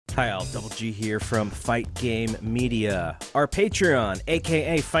Hi all, Double G here from Fight Game Media. Our Patreon,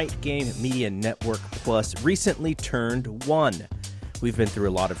 aka Fight Game Media Network Plus, recently turned 1. We've been through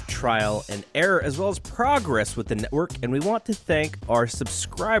a lot of trial and error as well as progress with the network, and we want to thank our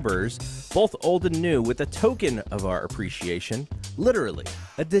subscribers, both old and new, with a token of our appreciation, literally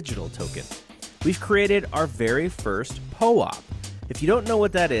a digital token. We've created our very first POAP. If you don't know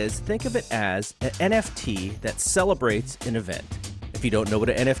what that is, think of it as an NFT that celebrates an event. If you don't know what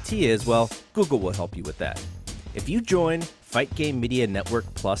an NFT is, well, Google will help you with that. If you join Fight Game Media Network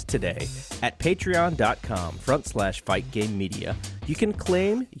Plus today at patreon.com/FightGameMedia, you can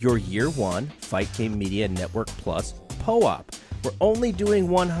claim your Year 1 Fight Game Media Network Plus POAP. We're only doing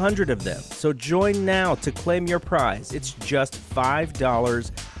 100 of them, so join now to claim your prize. It's just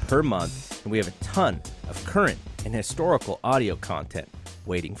 $5 per month, and we have a ton of current and historical audio content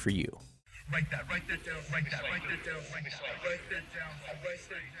waiting for you. Write that down, write that down.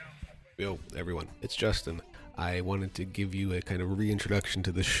 Yo, everyone, it's Justin. I wanted to give you a kind of reintroduction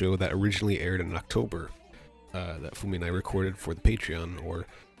to the show that originally aired in October, that Fumi and I recorded for the Patreon, or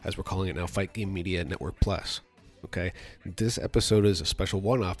as we're calling it now, Fight Game Media Network Plus. Okay, this episode is a special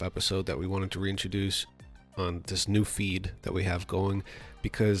one-off episode that we wanted to reintroduce on this new feed that we have going,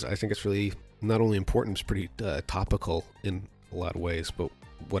 because I think it's really not only important, it's pretty topical in a lot of ways, but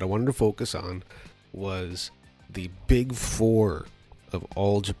what I wanted to focus on was the big four of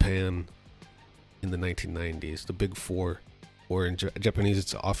all Japan in the 1990s. The big four, or in Japanese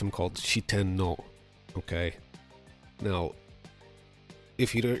it's often called Shiten no. Okay, now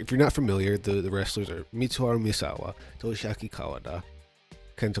if you're not familiar, the wrestlers are Mitsuharu Misawa, Toshiaki Kawada,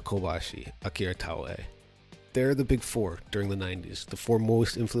 Kenta Kobashi, Akira Taue. They're the big four during the 90s, the four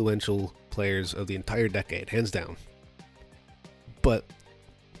most influential players of the entire decade, hands down. But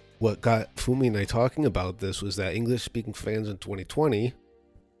what got Fumi and I talking about this was that English-speaking fans in 2020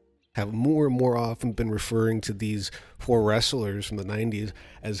 have more and more often been referring to these four wrestlers from the 90s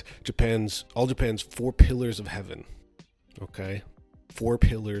as all Japan's four pillars of heaven. Okay? Four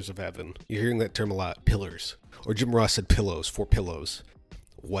pillars of heaven. You're hearing that term a lot, pillars. Or Jim Ross said pillows, four pillows.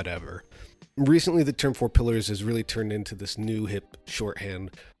 Whatever. Recently, the term four pillars has really turned into this new hip shorthand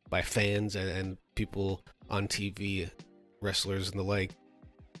by fans and people on TV, wrestlers and the like,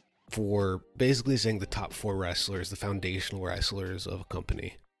 for basically saying the top four wrestlers, the foundational wrestlers of a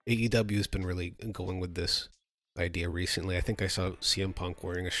company. AEW has been really going with this idea recently. I think I saw CM Punk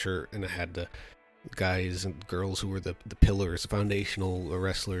wearing a shirt and it had the guys and girls who were the pillars, the foundational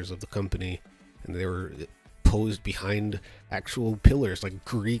wrestlers of the company, and they were posed behind actual pillars, like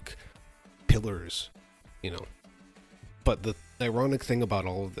Greek pillars, you know. But the ironic thing about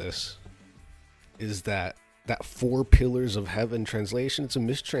all of this is that four pillars of heaven translation, it's a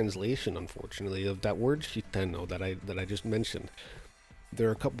mistranslation, unfortunately, of that word shitenno that I just mentioned. There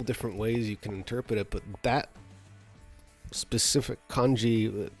are a couple different ways you can interpret it, but that specific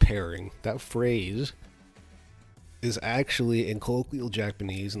kanji pairing, that phrase, is actually in colloquial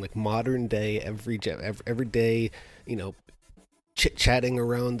Japanese and like modern day, everyday, you know, chit-chatting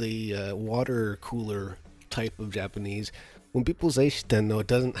around the water cooler type of Japanese. When people say shitenno, it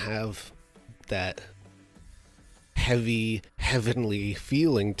doesn't have that heavy, heavenly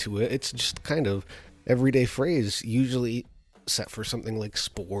feeling to it. It's just kind of everyday phrase, usually set for something like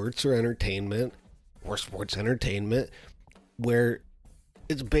sports or entertainment, or sports entertainment, where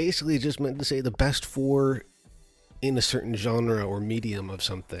it's basically just meant to say the best four in a certain genre or medium of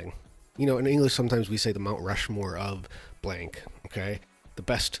something. You know, in English sometimes we say the Mount Rushmore of blank, okay? The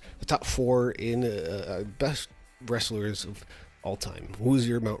top four in best wrestlers of all time. Who's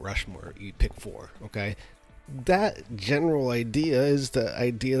your Mount Rushmore? You pick four, okay? That general idea is the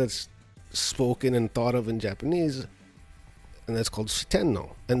idea that's spoken and thought of in Japanese, and that's called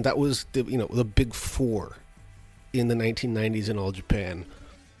shitenno. And that was the big four in the 1990s in all Japan.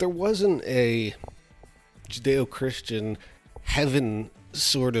 There wasn't a Judeo-Christian heaven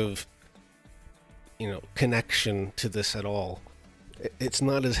sort of, connection to this at all. It's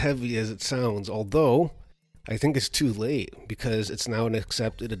not as heavy as it sounds, although I think it's too late because it's now an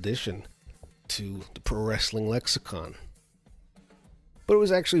accepted addition to the pro wrestling lexicon. But it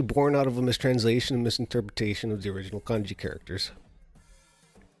was actually born out of a mistranslation and misinterpretation of the original kanji characters.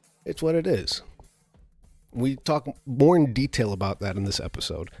 It's what it is. We talk more in detail about that in this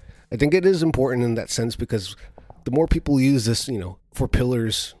episode. I think it is important in that sense because the more people use this, four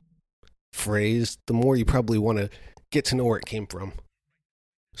pillars phrase, the more you probably want to get to know where it came from.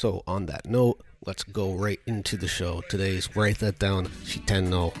 So on that note, let's go right into the show. Today's Write That Down,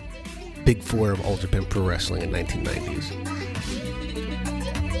 Shitenno, Big Four of All Japan Pro Wrestling in 1990s.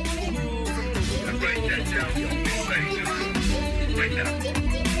 Write that down. Write that down.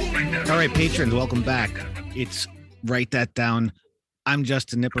 right, patrons, welcome back. It's Write That Down. I'm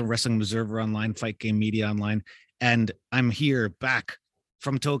Justin Nipper, Wrestling Observer Online, Fight Game Media Online, and I'm here back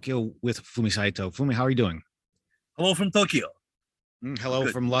from Tokyo with Fumi Saito. Fumi, how are you doing? Hello from Tokyo. Hello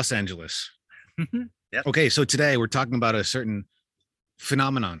Good. from Los Angeles. Yep. Okay, so today we're talking about a certain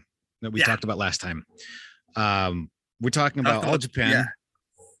phenomenon that we talked about last time. We're talking about All Japan. Yeah.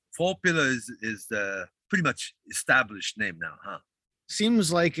 Four Pillars is the pretty much established name now, huh?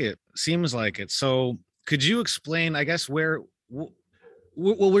 Seems like it. So could you explain, I guess, where...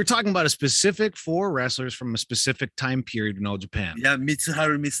 Well, we're talking about a specific 4 wrestlers from a specific time period in All Japan. Yeah,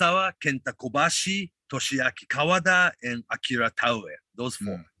 Mitsuharu Misawa, Kenta Kobashi, Toshiaki Kawada, and Akira Taue. Those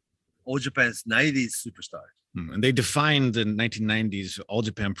 4. All Japan's 90s superstars. And they defined the 1990s All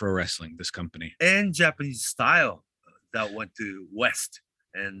Japan Pro Wrestling, this company. And Japanese style that went to West.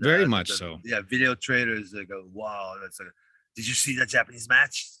 And very much so. Yeah, video traders, they go, wow, did you see that Japanese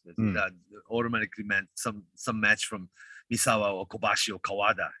match? That automatically meant some match from Misawa or Kobashi or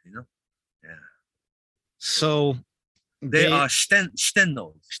Kawada, you know? Yeah. So they are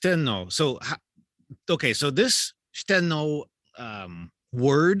Shitenno. Shitenno. So, okay, so this Shitenno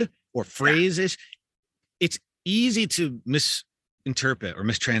word or phrase is, it's easy to misinterpret or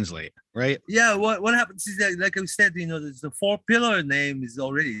mistranslate, right? Yeah, what happens is that, like I said, you know, the 4-pillar name is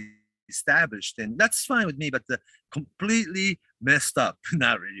already established, and that's fine with me, but the completely messed up,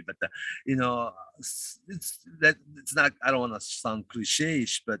 not really, but you know, it's not, I don't want to sound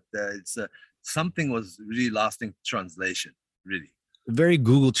cliche-ish, but it's something was really lost in translation, really. Very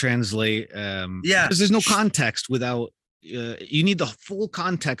Google Translate. Yeah, because there's no context without, you need the full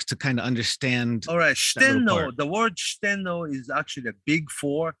context to kind of understand. All right, Shitenno, the word Shitenno is actually a big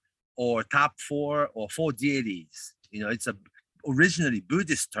 4 or top 4 or 4 deities. You know, it's a originally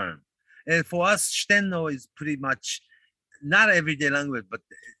Buddhist term. And for us, Shitenno is pretty much not everyday language,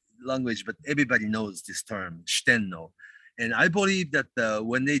 but everybody knows this term, Shitenno. And I believe that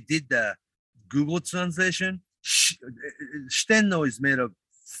when they did the Google translation, Shitenno is made of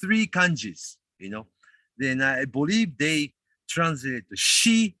 3 kanjis, you know. Then I believe they translated the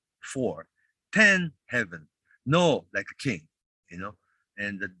Shi for 10 heaven, no like a king, you know.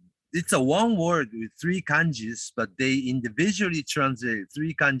 And it's a one word with 3 kanjis, but they individually translated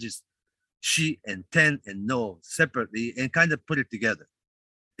 3 kanjis, Shi and 10 and no separately, and kind of put it together.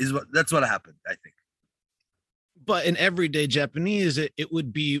 That's what happened, I think. But in everyday Japanese, it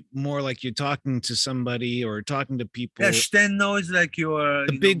would be more like you're talking to somebody or talking to people. Yeah, Shitenno is like your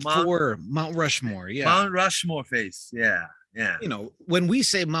the big 4, Mount Rushmore. Yeah, Mount Rushmore face. Yeah. You know, when we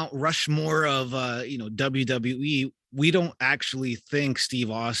say Mount Rushmore of you know, WWE, we don't actually think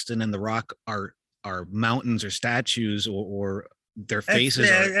Steve Austin and The Rock are mountains or statues or their faces.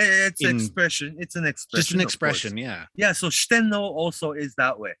 It's an expression. It's an expression. Just an expression. Yeah. Yeah. So Shitenno also is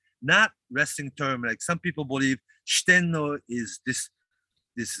that way. Not wrestling term. Like some people believe Shitenno is this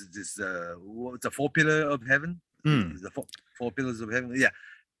what's the 4 pillar of heaven? The 4 pillars of heaven. Yeah.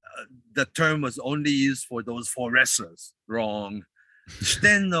 The term was only used for those 4 wrestlers. Wrong.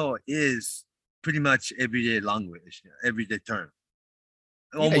 Shitenno is pretty much everyday language, everyday term.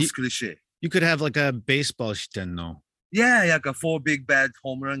 Almost cliche. You could have like a baseball Shitenno. Yeah, like a 4 big bad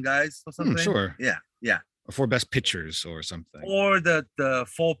home run guys or something. Sure. Yeah. Or 4 best pitchers or something. Or the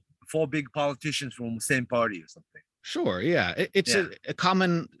 4 big politicians from the same party or something. Sure, yeah. It's a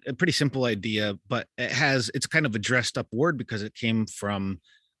common, a pretty simple idea, but it's kind of a dressed up word because it came from,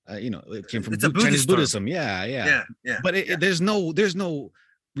 it came from Chinese Buddhism. Yeah. But there's no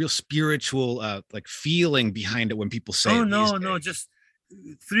real spiritual like feeling behind it when people say. Oh no, just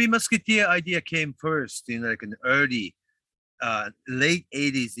Three Musketeer idea came first in like an early, late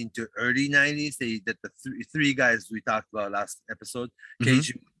 80s into early 90s. They did the 3 guys we talked about last episode,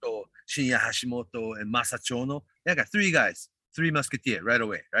 Keiji Muto, Shinya Hashimoto, and Masa Chono. They got 3 guys, 3 Musketeer right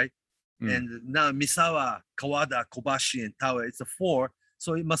away, right? And now Misawa, Kawada, Kobashi, and Taue, it's a 4,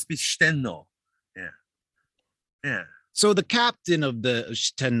 so it must be Shitenno. Yeah. So the captain of the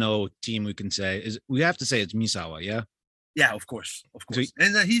Shitenno team, we have to say it's Misawa, yeah? Yeah, of course. So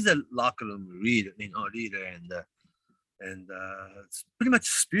and he's a locker room leader, and it's pretty much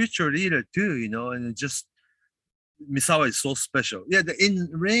spiritual leader too, you know. And just Misawa is so special. Yeah, in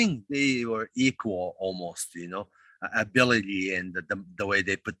ring they were equal almost, you know, ability and the way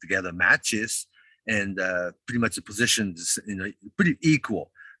they put together matches, and pretty much the positions, you know, pretty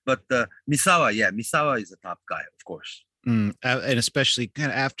equal. But Misawa is a top guy, of course. And especially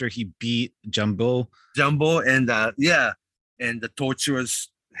kind of after he beat Jumbo, and and the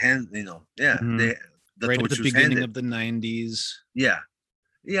torturous hand, you know, the right at the beginning of the 90s. Yeah.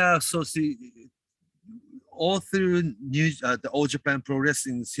 So see, all through the All Japan Pro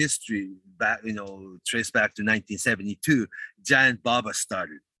Wrestling's history, back traced back to 1972, Giant Baba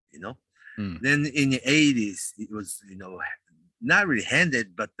started. Then in the 80s, it was not really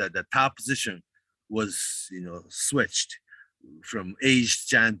handed, but the top position was switched from aged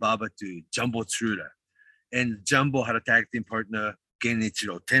Giant Baba to Jumbo Tsuruta, and Jumbo had a tag team partner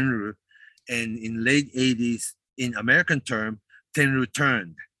Genichiro Tenryu, and in late 80s, in American term, Tenryu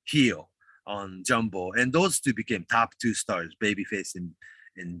turned heel on Jumbo, and those two became top two stars, babyface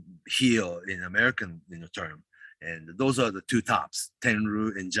and heel in American term, and those are the two tops,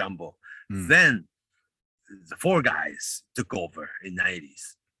 Tenryu and Jumbo. Then the four guys took over in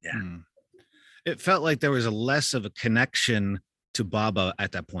 90s. Yeah. It felt like there was a less of a connection to Baba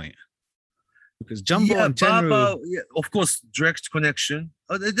at that point, because Jumbo and Tenryu, Baba, of course, direct connection.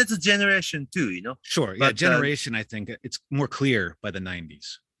 That's a generation too, Sure, but, generation. I think it's more clear by the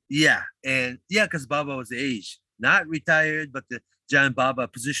 90s. Yeah, and because Baba was aged, not retired, but the Giant Baba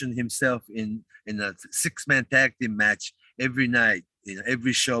positioned himself in a 6-man tag team match every night,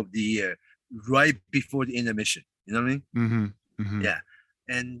 every show of the year, right before the intermission. You know what I mean? Yeah.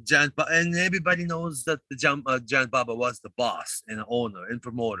 And and everybody knows that the Giant Baba was the boss and the owner and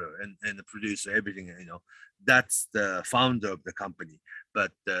promoter and the producer, everything. That's the founder of the company.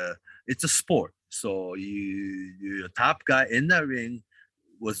 But it's a sport, so your top guy in the ring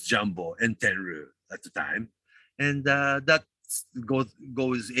was Jumbo and Tenryu at the time, and that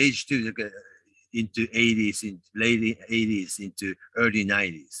goes age too, into 80s, in late 80s into early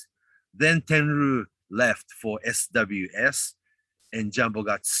 90s. Then Tenryu left for SWS, and Jumbo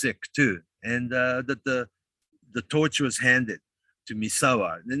got sick too, and the torch was handed to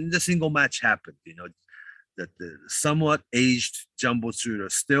Misawa. Then the single match happened. That the somewhat aged Jumbo Tsuruta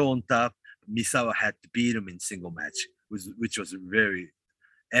still on top. Misawa had to beat him in single match, which was very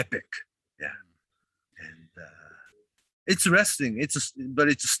epic. Yeah. And it's wrestling, but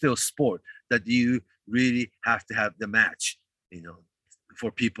it's still sport that you really have to have the match,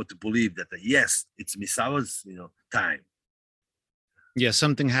 for people to believe that yes, it's Misawa's time. Yeah,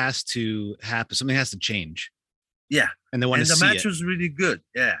 something has to happen, something has to change. Yeah, and they want to see it. And the match was really good.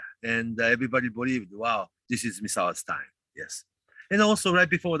 Yeah, and everybody believed, wow, this is Misawa's time. Yes. And also right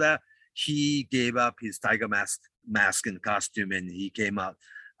before that, he gave up his tiger mask and costume, and he came out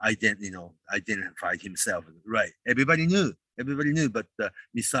identified himself. Right. Everybody knew, but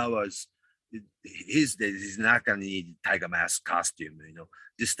Misawa's, his days, he's not going to need tiger mask costume.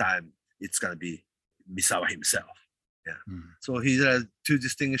 This time it's going to be Misawa himself. Yeah. So he's a two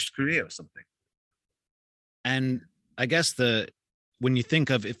distinguished career or something. And I guess when you think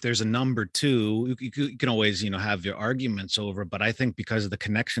of, if there's a number two, you can always, have your arguments over, but I think because of the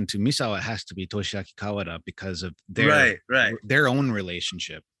connection to Misawa, it has to be Toshiaki Kawada because of their own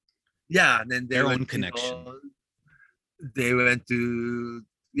relationship. Yeah. And then their own connection. They went to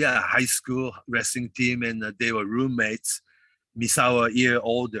high school wrestling team, and they were roommates. Misawa a year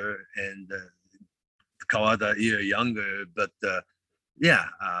older and Kawada a year younger, but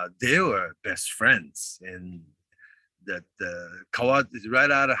they were best friends. And that Kawada,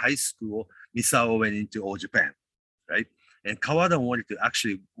 right out of high school, Misawa went into All Japan, right? And Kawada wanted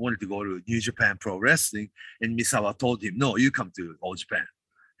to go to New Japan Pro Wrestling, and Misawa told him, no, you come to All Japan,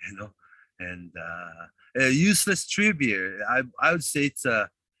 And useless trivia, I would say it's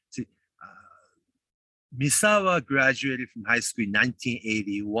Misawa graduated from high school in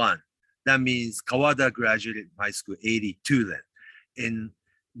 1981. That means Kawada graduated from high school 82 then. In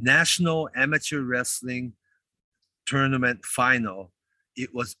National Amateur Wrestling Tournament final,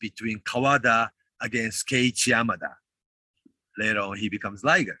 it was between Kawada against Keiichi Yamada. Later on, he becomes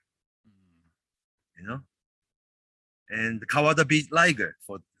Liger. And Kawada beat Liger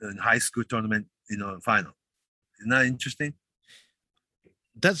for the high school tournament, final. Isn't that interesting?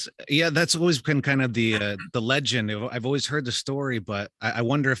 That's always been kind of the legend. I've always heard the story, but I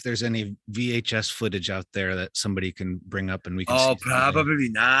wonder if there's any VHS footage out there that somebody can bring up and we can. Oh, probably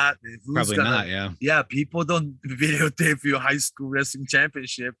not. Not. Yeah, people don't videotape your high school wrestling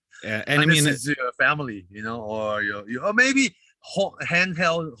championship. Yeah, and I mean, it's your family, or or maybe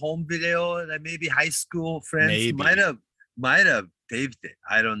handheld home video. That maybe high school friends might have taped it.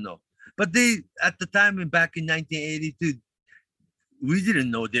 I don't know. But they, at the time, back in 1982, we didn't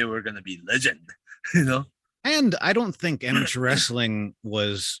know they were going to be legend, And I don't think amateur wrestling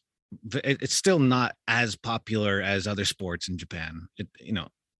it's still not as popular as other sports in Japan. It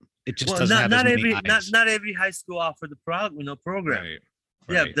just doesn't have as many eyes. Not every high school offered the program. Right.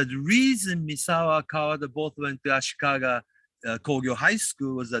 Yeah, the reason Misawa, Kawada both went to Ashikaga Kogyo High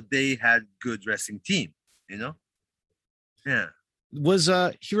School was that they had good wrestling team, Yeah. Was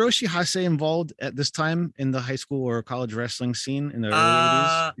Hiroshi Hase involved at this time in the high school or college wrestling scene in the early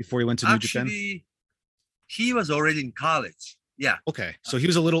 80s before he went to New Japan? Actually, he was already in college. Yeah. Okay, so he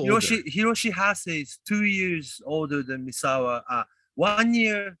was a little older. Hiroshi Hase is 2 years older than Misawa. 1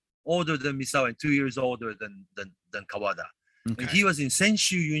 year older than Misawa and 2 years older than Kawada. Okay. And he was in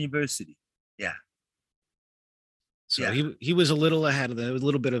Senshu University. Yeah. So he was a little ahead of them. It was a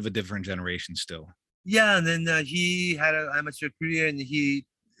little bit of a different generation still. Yeah, and then he had an amateur career, and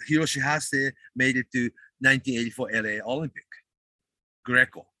Hiroshi Hase made it to 1984 LA Olympic,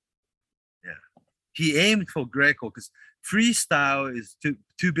 Greco. Yeah, he aimed for Greco because freestyle is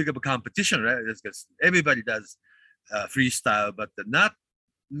too big of a competition, right? Because everybody does freestyle, but not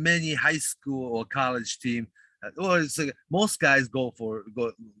many high school or college team. It's like most guys go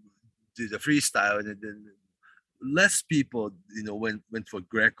to the freestyle, and then less people, went for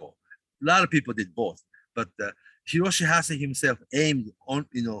Greco. A lot of people did both, but Hiroshi Hase himself aimed on,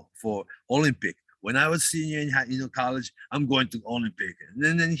 for Olympic. When I was senior in college, I'm going to Olympic,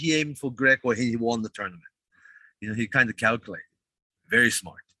 and then he aimed for Greco, and he won the tournament. He kind of calculated. Very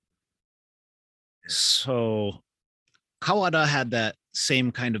smart. Yeah. So Kawada had that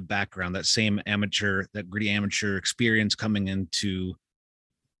same kind of background, that same that gritty amateur experience coming into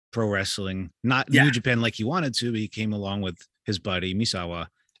pro wrestling. Not New Japan like he wanted to, but he came along with his buddy Misawa.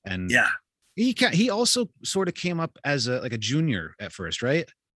 And he also sort of came up as a junior at first, right?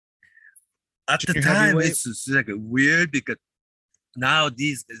 At the time, it's like weird because now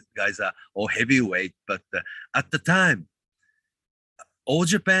these guys are all heavyweight, but at the time, All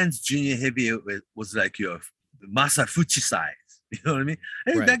Japan's junior heavyweight was like your Masafuchi size. You know what I mean?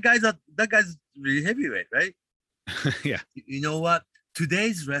 Hey, right. that guy's really heavyweight, right? Yeah. You know what?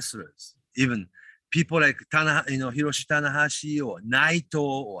 Today's wrestlers, even people like Hiroshi Tanahashi or Naito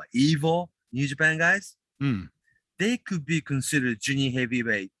or Evo, New Japan guys, they could be considered junior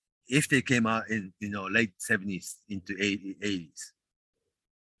heavyweight if they came out in late 70s into 80s.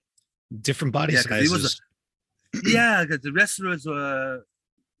 Different body sizes. Because the wrestlers were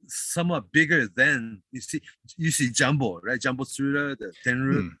somewhat bigger than you see Jumbo, right? Jumbo Tsuruta, the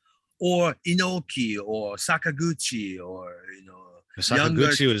Tenru, or Inoki or Sakaguchi, or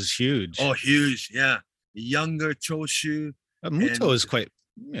Sakaguchi was huge. Oh, huge, yeah. Younger Choshu. Muto is quite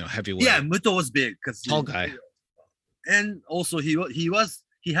heavyweight. Yeah, Muto was big because tall guy, and also he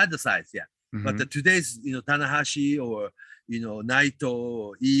had the size, yeah. Mm-hmm. But today's Tanahashi or Naito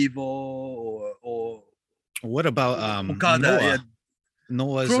or Evo or what about Okada? Noah? Yeah.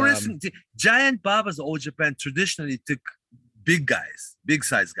 Noah's Giant Baba's All Japan traditionally took big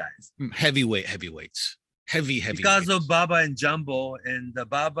size guys, heavyweights. Heavy because of Baba and Jumbo, and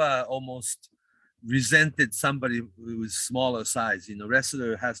Baba almost resented somebody who was smaller size.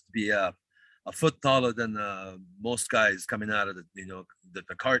 Wrestler has to be a foot taller than most guys coming out of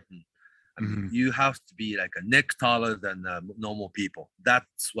the carton. I mean, you have to be like a neck taller than normal people.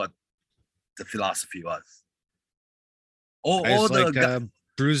 That's what the philosophy was.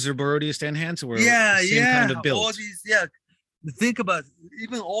 Bruiser Brody, Stan Hansen were same kind of built. All these, think about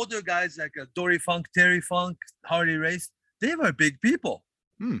even older guys like Dory Funk, Terry Funk, Harley Race. They were big people.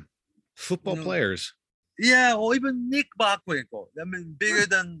 Football players. Yeah, or even Nick Bockwinkel. I mean, bigger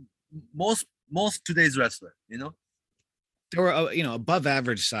than most today's wrestler. They were above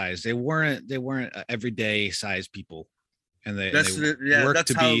average size. They weren't everyday size people, and they worked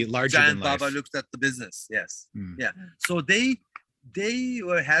to be larger than life. Baba looked at the business. Yes, yeah. So they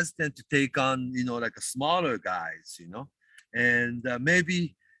were hesitant to take on like a smaller guys. And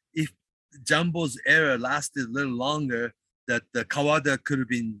maybe if Jumbo's era lasted a little longer, that the Kawada could have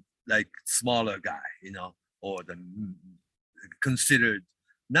been like smaller guy, or the considered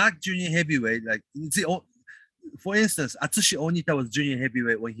not junior heavyweight. Like, for instance, Atsushi Onita was junior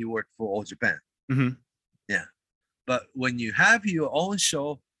heavyweight when he worked for All Japan. Mm-hmm. Yeah, but when you have your own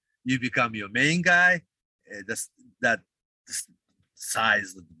show, you become your main guy. That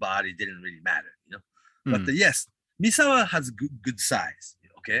size of the body didn't really matter, But yes. Misawa has good size,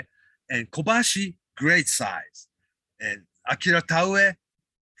 okay? And Kobashi, great size. And Akira Taue,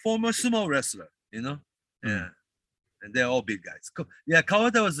 former sumo wrestler, Yeah. And they're all big guys. Yeah,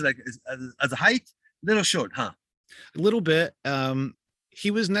 Kawada was like, as a height, little short, huh? A little bit. He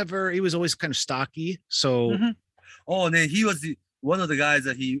was always kind of stocky, so... Oh, and then he was one of the guys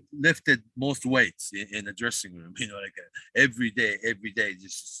that he lifted most weights in the dressing room, every day,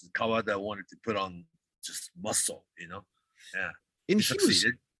 just Kawada wanted to put on just muscle, Yeah. And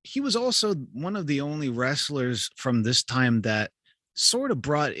he was also one of the only wrestlers from this time that sort of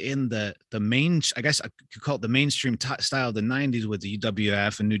brought in the main, I guess I could call it the mainstream style of the 90s with the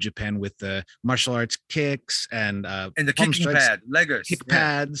UWF and New Japan with the martial arts kicks and the kicking pad, leggers, kick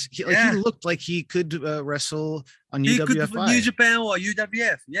pads. He looked like he could wrestle on he UWF. Could New Japan or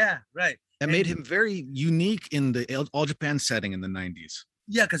UWF. Yeah, right. That made him very unique in the All Japan setting in the 90s.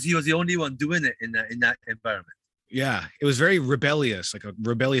 Yeah, because he was the only one doing it in that environment. Yeah, it was very rebellious, like a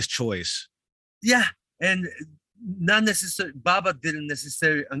rebellious choice. Yeah, and not necessarily, Baba didn't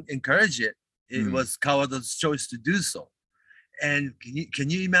necessarily encourage it. It was Kawada's choice to do so. And can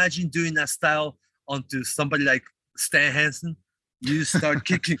you imagine doing that style onto somebody like Stan Hansen? You start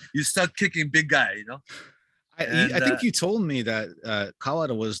kicking big guy, you know? I think you told me that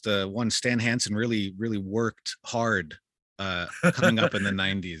Kawada was the one Stan Hansen really, really worked hard coming up in the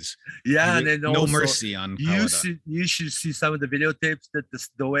 90s. Yeah, and then no mercy on Kawada. You should see some of the videotapes that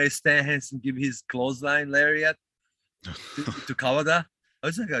the way Stan Hansen give his clothesline lariat to Kawada. I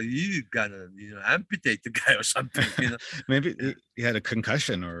was like, you gotta, amputate the guy or something, Maybe he had a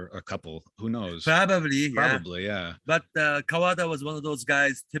concussion or a couple. Who knows? Probably, yeah. But Kawada was one of those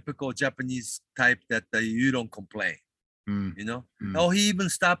guys, typical Japanese type that you don't complain. Oh, he even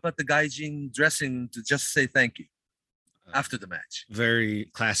stopped at the Gaijin dressing to just say thank you after the match. Very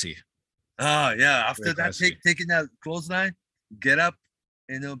classy. Oh yeah. After that, taking that clothesline, get up,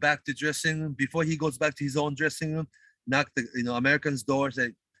 back to dressing room before he goes back to his own dressing room. Knock the American's door,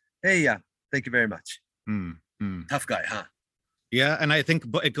 say, hey, thank you very much. Tough guy, huh? Yeah, and I think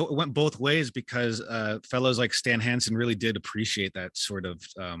it went both ways because fellows like Stan Hansen really did appreciate that sort of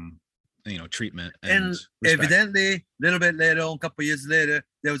treatment. And evidently, a little bit later on, a couple years later,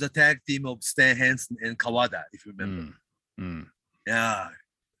 there was a tag team of Stan Hansen and Kawada, if you remember. Yeah,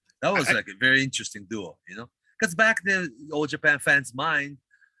 that was like a very interesting duo, because back then, All Japan fans' mind,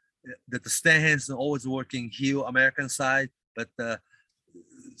 that the Stan Hansen always working heel American side, but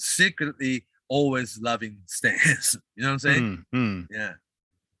secretly always loving Stan Hansen. You know what I'm saying?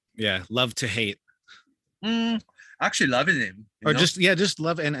 Yeah. Love to hate. Actually loving him. Or just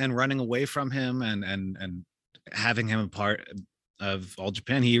love and running away from him and having him a part of All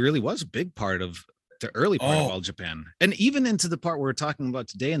Japan. He really was a big part of the early part of All Japan. And even into the part we're talking about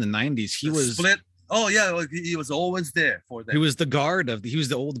today in the 90s, he was split. Oh yeah, he was always there for that. He was he was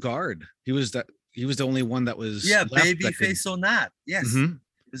the old guard. He was the only one that was baby face or not. Yes. He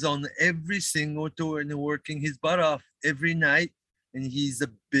was on every single tour and working his butt off every night. And he's a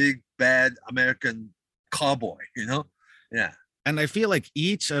big bad American cowboy, Yeah. And I feel like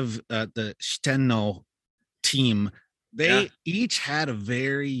each of the Shitenno team, they each had a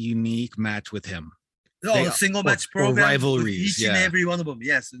very unique match with him. Single match program, rivalries, each and every one of them.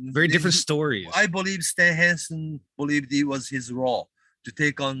 Yes, very different stories. I believe Stan Hansen believed it was his role to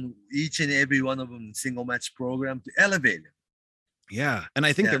take on each and every one of them in single match program to elevate him. Yeah, and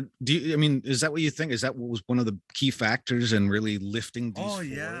I think is that what you think? Is that what was one of the key factors in really lifting these?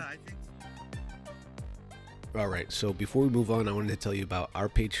 I think so. All right, so before we move on, I wanted to tell you about our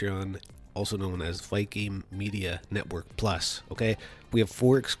Patreon, also known as Fight Game Media Network Plus. Okay, we have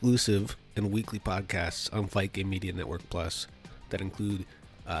 4 exclusive and weekly podcasts on Fight Game Media Network Plus that include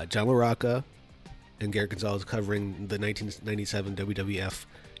John LaRocca and Garrett Gonzalez covering the 1997 WWF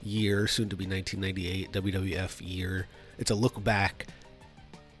year, soon to be 1998 WWF year. It's a look back,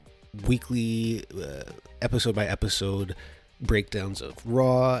 weekly, episode by episode breakdowns of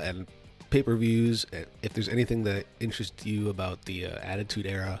Raw and pay-per-views. If there's anything that interests you about the Attitude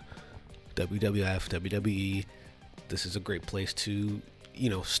Era, WWF, WWE, this is a great place to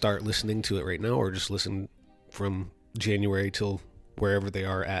start listening to it right now, or just listen from January till wherever they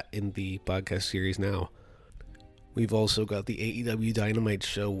are at in the podcast series now. We've also got the AEW Dynamite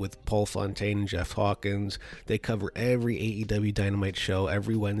show with Paul Fontaine and Jeff Hawkins. They cover every AEW Dynamite show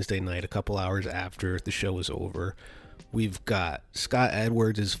every Wednesday night, a couple hours after the show is over. We've got Scott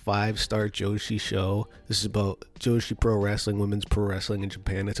Edwards' 5-Star Joshi show. This is about Joshi Pro Wrestling, women's pro wrestling in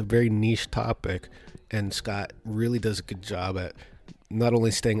Japan. It's a very niche topic, and Scott really does a good job at not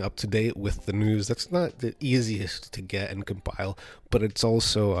only staying up to date with the news. That's not the easiest to get and compile, but it's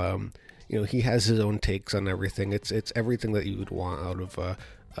also, he has his own takes on everything. It's everything that you would want out of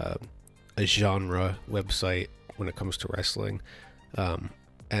a genre website when it comes to wrestling.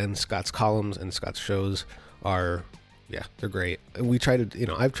 And Scott's columns and Scott's shows are, they're great. And we try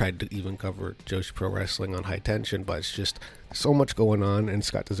to, I've tried to even cover Joshi Pro Wrestling on High Tension, but it's just so much going on, and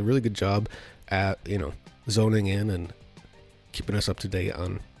Scott does a really good job at, zoning in and keeping us up to date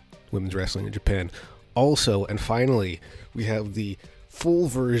on women's wrestling in Japan. Also, and finally, we have the full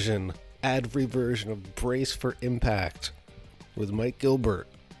version, ad-free version of Brace for Impact with Mike Gilbert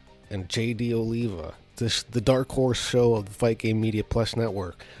and JD Oliva. the dark horse show of the Fight Game Media Plus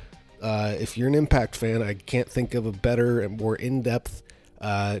network. If you're an Impact fan, I can't think of a better and more in-depth,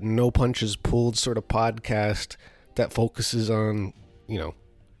 no punches pulled sort of podcast that focuses on,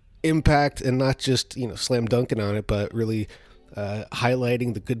 Impact, and not just, slam dunking on it, but really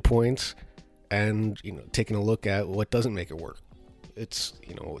highlighting the good points and, taking a look at what doesn't make it work. It's,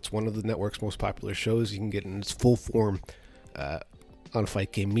 it's one of the network's most popular shows. You can get in its full form on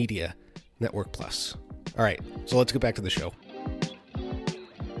Fight Game Media Network Plus. All right, so let's get back to the show.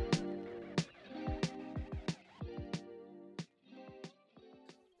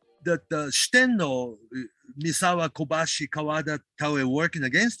 The Shitenno, Misawa, Kobashi, Kawada, Taue working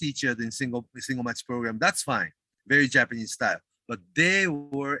against each other in single match program, that's fine. Very Japanese style. But they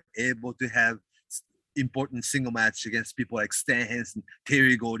were able to have important single match against people like Stan Hansen,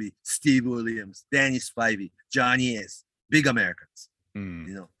 Terry Gordy, Steve Williams, Danny Spivey, Johnny Ace, big Americans.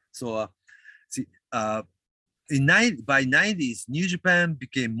 So by 90s, New Japan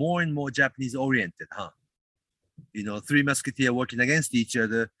became more and more Japanese oriented, Three Musketeers working against each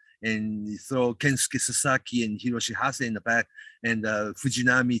other, and you throw Kensuke Sasaki and Hiroshi Hase in the back, and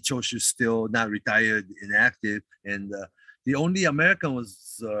Fujinami Choshu still not retired, inactive, and the only American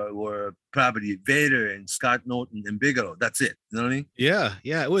were probably Vader and Scott Norton and Bigelow. That's it. You know what I mean? Yeah.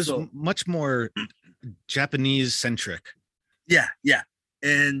 It was much more Japanese centric. Yeah.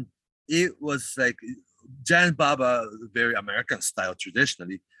 And it was like Giant Baba, very American style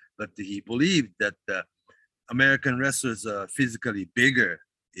traditionally, but he believed that American wrestlers are physically bigger,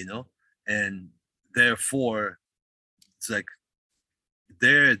 and therefore it's like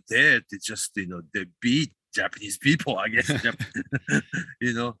they're there to just, they beat Japanese people, I guess. Guys,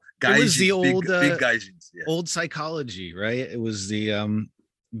 it was the old big gaijins, old psychology, right? It was the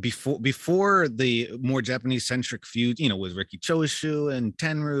before the more Japanese centric feud, with Riki Choshu and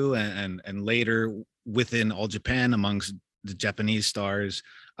Tenryu, and later within All Japan amongst the Japanese stars.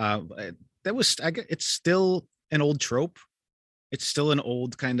 It's still an old trope. It's still an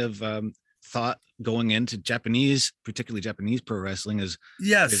old kind of thought going into Japanese, particularly Japanese pro wrestling.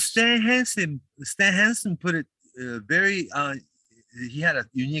 Stan Hansen put it very. He had a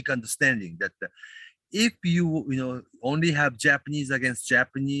unique understanding that if you only have Japanese against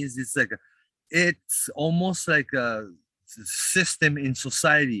Japanese, it's almost like a system in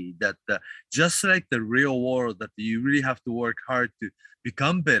society that just like the real world, that you really have to work hard to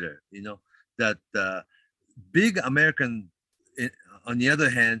become better. That big American, on the other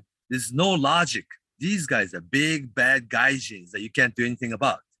hand, there's no logic. These guys are big bad gaijins that you can't do anything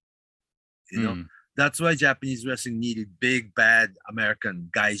about. That's why Japanese wrestling needed big bad American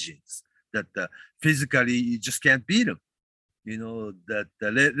gaijins that physically you just can't beat them. That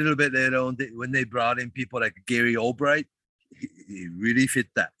a little bit later on, when they brought in people like Gary Albright, he really fit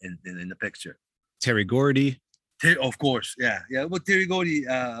that in the picture. Terry Gordy, of course, yeah. Well, Terry Gordy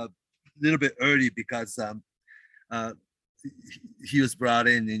a little bit early because he was brought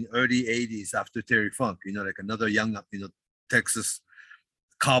in early 80s after Terry Funk, like another young, Texas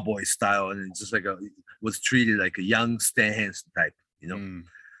cowboy style, and it's just was treated like a young Stan Hansen type,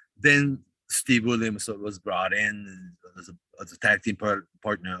 Then Steve Williams was brought in as a tag team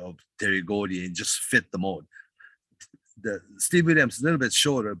partner of Terry Gordy and just fit the mold. Steve Williams is a little bit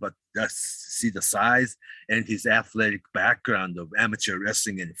shorter, but see the size and his athletic background of amateur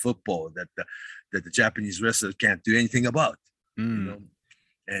wrestling and football that the Japanese wrestlers can't do anything about.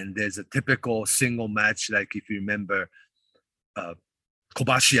 And there's a typical single match, like if you remember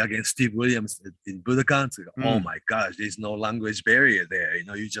Kobashi against Steve Williams in Budokan. Oh my gosh, there's no language barrier there.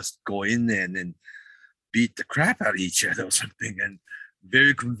 You just go in there and then beat the crap out of each other or something, and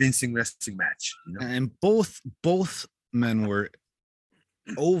very convincing wrestling match. And both men were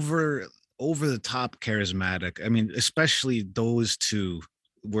over the top charismatic. I mean, especially those two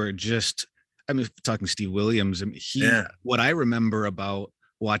were just. I mean, talking Steve Williams. I mean, what I remember about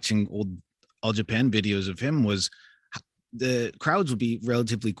watching old All Japan videos of him was the crowds would be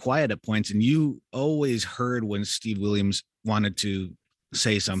relatively quiet at points, and you always heard when Steve Williams wanted to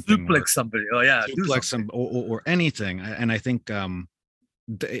say something, suplex somebody, suplex some or anything. And I think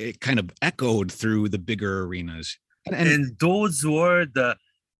it kind of echoed through the bigger arenas. And those were the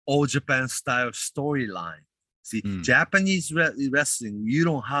All Japan style storyline. See, Japanese wrestling, you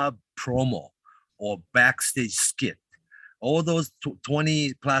don't have promo or backstage skit. All those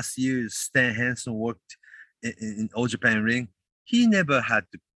 20 plus years Stan Hansen worked in All Japan Ring, he never had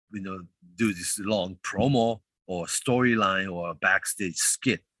to, do this long promo or storyline or a backstage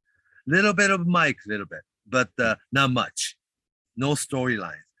skit. Little bit of mic, but not much. No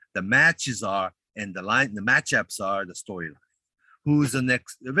storylines. The matches are, and the matchups are the storyline. Who's the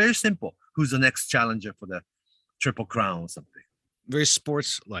next? Very simple. who's the next challenger for the Triple Crown or something. Very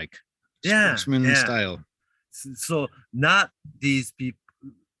sports-like, sportsman style. So not these people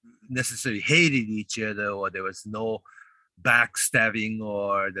necessarily hated each other, or there was no backstabbing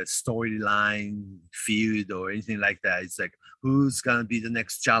or the storyline feud or anything like that. It's like, who's gonna be the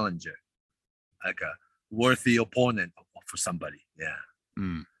next challenger, like a worthy opponent for somebody.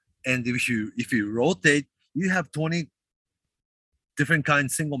 And if you rotate, you have 20 different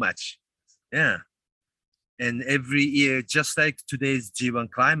kinds single match. And every year, just like today's G1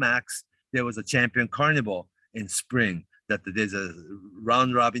 Climax, there was a champion carnival in spring, that there's a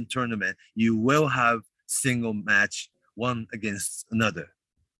round robin tournament. You will have single match, one against another.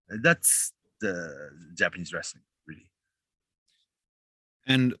 That's the Japanese wrestling, really.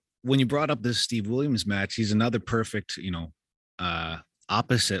 And when you brought up this Steve Williams match, he's another perfect,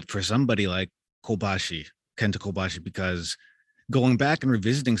 opposite for somebody like Kenta Kobashi, because going back and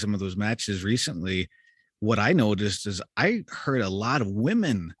revisiting some of those matches recently, what I noticed is I heard a lot of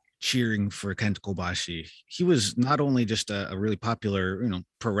women cheering for Kenta Kobashi. He was not only just a really popular,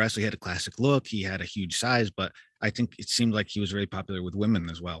 pro wrestler. He had a classic look. He had a huge size, but I think it seemed like he was really popular with women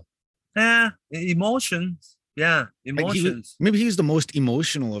as well. Emotions. Yeah, emotions. Maybe he's the most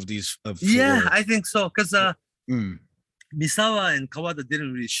emotional of these. Yeah, I think so. Because Misawa and Kawada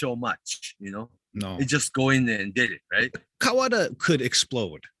didn't really show much, No. He just go in there and did it, right? Kawada could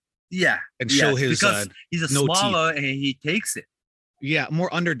explode. Yeah. And show his because he's a smaller and he takes it. Yeah,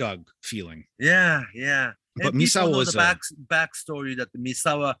 more underdog feeling. Yeah. But Misawa was the backstory that the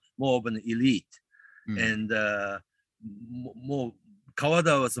Misawa more of an elite, and more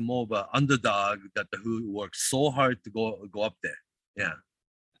Kawada was more of an underdog who worked so hard to go up there. Yeah,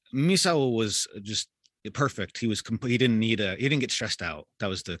 Misawa was just perfect. He was he didn't get stressed out. That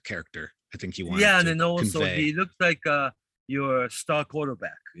was the character I think he wanted. Yeah, and to then also convey. he looked like your star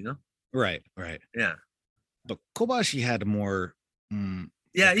quarterback. Right. Yeah, but Kobashi had a more.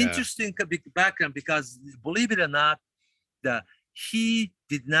 Interesting background, because believe it or not, that he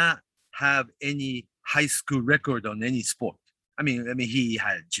did not have any high school record on any sport. I mean, he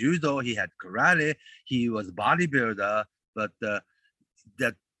had judo, he had karate, he was a bodybuilder, but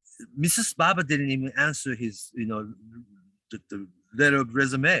that Mrs. Baba didn't even answer his, the letter of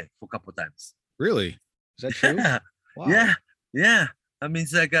resume for a couple of times. Really? Is that true? Wow. Yeah. I mean,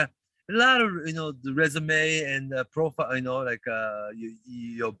 it's like a lot of the resume and profile, like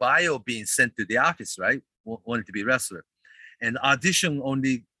your bio being sent to the office, right? Wanted to be a wrestler, and audition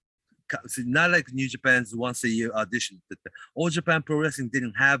only. Not like New Japan's once a year audition. But All Japan Pro Wrestling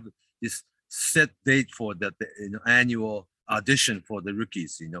didn't have this set date for the annual audition for the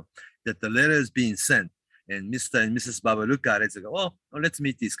rookies. That the letter is being sent, and Mr. and Mrs. Baba look at it and go, "Oh, let's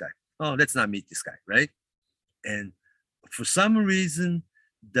meet this guy. Oh, let's not meet this guy, right?" And for some reason,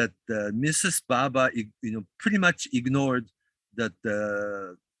 that Mrs. Baba, pretty much ignored that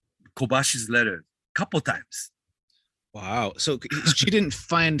Kobashi's letter a couple times. Wow. So she didn't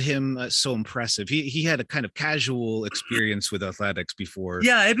find him so impressive. He had a kind of casual experience with athletics before.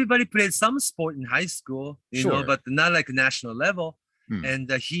 Yeah, everybody played some sport in high school, but not like a national level.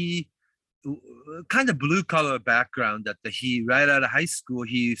 And he kind of blue collar background, that he right out of high school,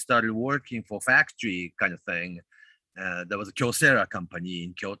 he started working for factory kind of thing. There was a Kyocera company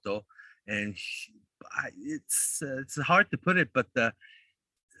in Kyoto, and it's hard to put it, but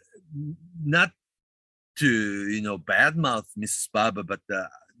not to badmouth Mrs. Baba, but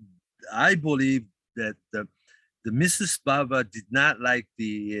I believe that the Mrs. Baba did not like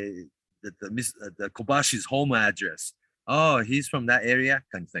the Kobashi's home address. Oh, he's from that area,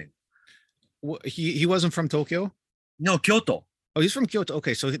 kind of thing. Well, he wasn't from Tokyo? No, Kyoto. Oh, he's from Kyoto.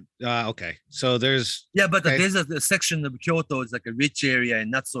 Okay, so there's but there's a section of Kyoto. It's like a rich area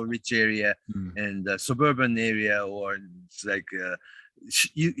and not so rich area, and a suburban area, or it's like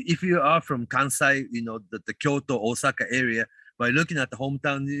if you are from Kansai, the Kyoto, Osaka area, by looking at the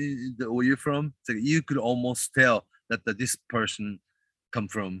hometown where you're from, so you could almost tell that this person come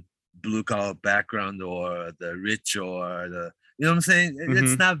from blue collar background, or the rich, or the what I'm saying.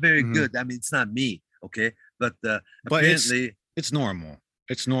 It's not very good. I mean, it's not me, okay, but apparently. It's normal.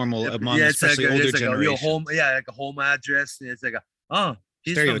 It's normal among especially older generations. Like a home address. It's like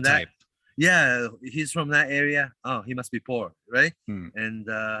he's stereotype. From that. Yeah, he's from that area. Oh, he must be poor, right? And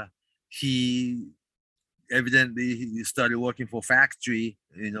he evidently started working for factory.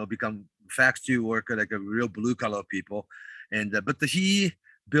 Become factory worker, like a real blue collar people. And but he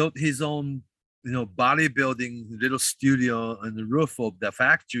built his own, bodybuilding little studio on the roof of the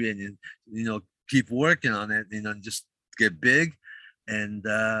factory, and keep working on it. Just get big, and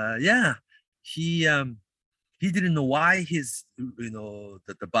he he didn't know why his,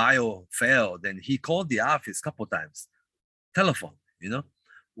 that the bio failed. And he called the office a couple times, telephone,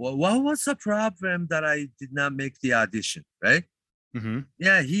 well, what was the problem that I did not make the audition, right? Mm-hmm.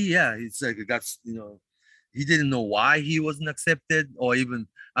 It's like, that's, he didn't know why he wasn't accepted, or even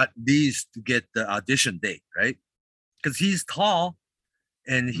at least to get the audition date, right? Because he's tall,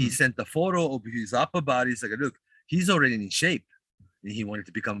 and he sent a photo of his upper body. He's like, look, he's already in shape, and he wanted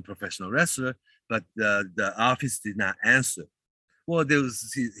to become a professional wrestler, but the office did not answer. Well, there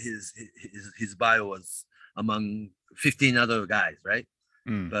was his bio was among 15 other guys, right?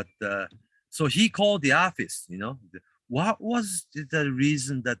 But so he called the office. What was the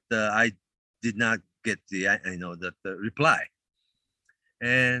reason that I did not get the reply?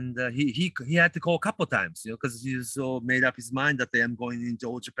 And he had to call a couple times, because he so made up his mind that I am going into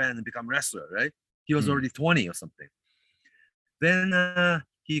All Japan and become wrestler, right? He was already 20 or something. Then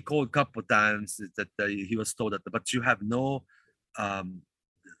he called a couple times that he was told that, but you have no how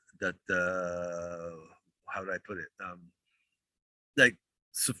do I put it? Like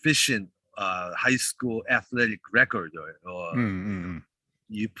sufficient high school athletic record, or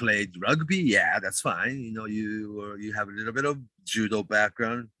you played rugby, yeah, that's fine. You have a little bit of judo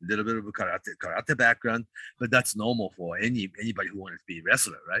background, a little bit of a karate background, but that's normal for anybody who wanted to be a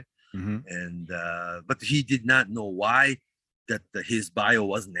wrestler, right? Mm-hmm. And but he did not know why that his bio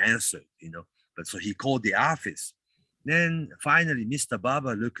wasn't answered, But so he called the office. Then finally, Mr. Baba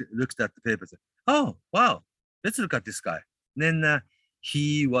looked at the paper and said, "Oh, wow, let's look at this guy." And then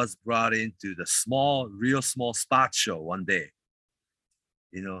he was brought into the real small spot show one day.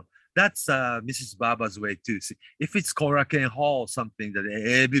 That's Mrs. Baba's way too. See, if it's Korakuen Hall, something that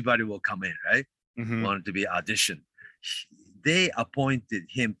everybody will come in, right? Mm-hmm. Wanted to be auditioned. They appointed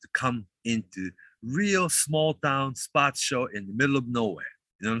him to come into real small town spot show in the middle of nowhere.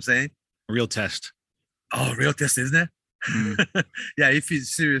 You know what I'm saying? Real test. Oh, real test, isn't it? Yeah, if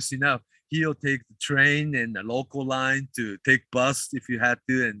he's serious enough, he'll take the train and the local line to take bus if you had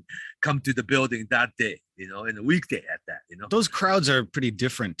to, and come to the building that day, in a weekday at that, Those crowds are pretty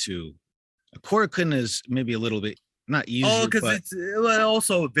different too. Korakuen is maybe a little bit not easier. Oh, because it's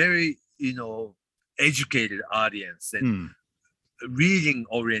also a very, educated audience and reading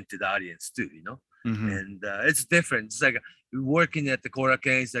oriented audience too, Mm-hmm. And it's different. It's like working at the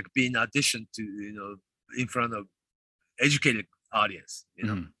Korakuen is like being auditioned to, in front of educated audience,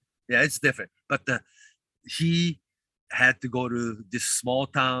 Mm-hmm. Yeah, it's different. But he had to go to this small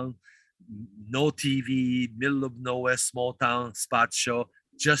town, no TV, middle of nowhere, small town spot show,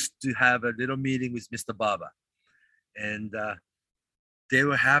 just to have a little meeting with Mr. Baba. And they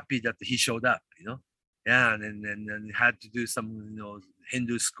were happy that he showed up, Yeah, and then had to do some,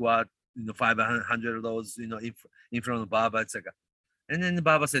 Hindu squat, 500 of those, in front of Baba. It's like, and then the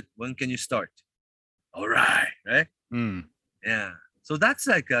Baba said, "When can you start?" All right, right? Yeah. So that's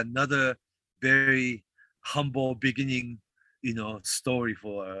like another very humble beginning, story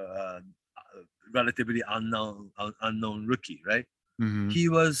for a relatively unknown rookie, right? Mm-hmm. He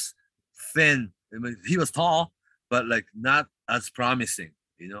was thin. I mean, he was tall, but like not as promising,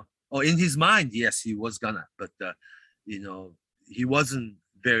 Or in his mind, yes, he was gonna, but he wasn't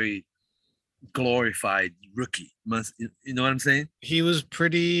very glorified rookie. You know what I'm saying? He was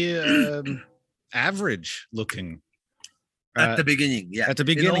pretty average looking. At the beginning, yeah. At the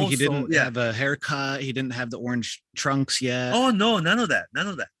beginning, he didn't have a haircut. He didn't have the orange trunks yet. Oh no, none of that.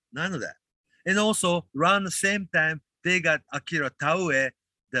 And also, around the same time, they got Akira Taue,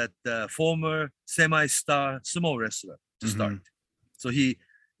 that former semi-star sumo wrestler, to start. So he,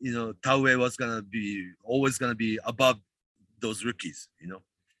 Taue was always gonna be above those rookies,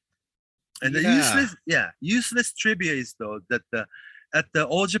 And the useless trivia is though that at the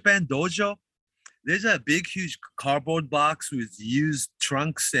All Japan Dojo, there's a big, huge cardboard box with used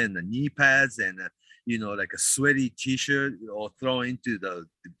trunks and knee pads and, like a sweaty T-shirt, or throw into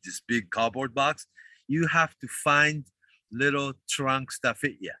this big cardboard box. You have to find little trunks that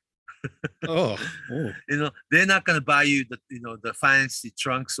fit you. Oh. They're not gonna buy you the fancy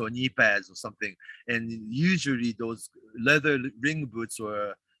trunks or knee pads or something. And usually those leather ring boots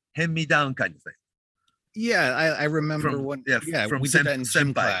were hand-me-down kind of thing. Yeah, I remember we did that in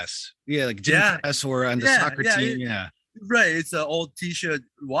gym class. Yeah, like gym class or on the soccer team. Yeah, right. It's an old T-shirt,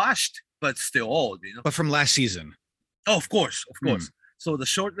 washed but still old. But from last season. Oh, of course. So the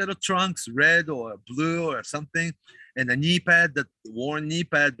short little trunks, red or blue or something, and the knee pad, the worn knee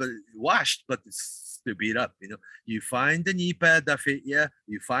pad, but washed, but it's still beat up. You find the knee pad that fit you.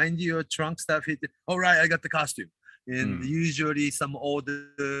 You find your trunks that fit you. All right, I got the costume. And usually some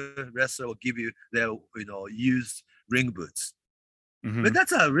older wrestler will give you their, used ring boots. But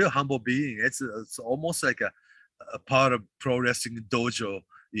that's a real humble being. It's almost like a part of pro wrestling dojo,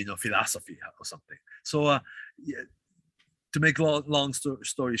 philosophy or something. So to make long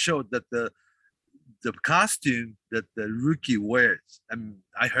story short, that the costume that the rookie wears, I mean,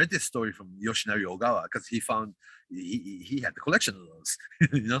 I heard this story from Yoshinari Ogawa because he found he had the collection of those,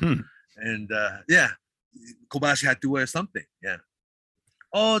 and Kobashi had to wear something. Yeah.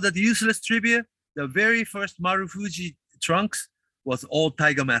 Oh, that useless trivia. The very first Marufuji trunks was all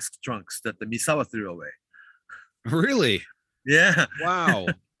Tiger Mask trunks that the Misawa threw away. Really? Yeah. Wow.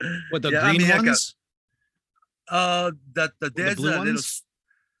 What, the green ones? There's blue a ones? little.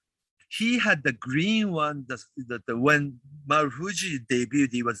 He had the green one. When Marufuji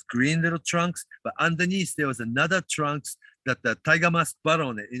debuted, he was green little trunks, but underneath there was another trunks that the Tiger Mask butt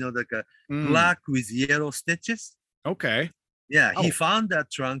on it. Like a black with yellow stitches. Okay. Yeah, he found that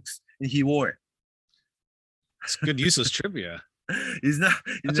trunks and he wore it. That's good useless trivia.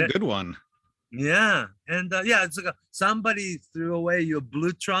 That's a good one. Yeah, and it's like somebody threw away your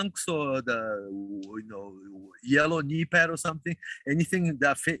blue trunks or the yellow knee pad or something. Anything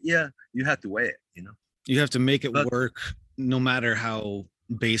that fit you have to wear it. You have to make it work, no matter how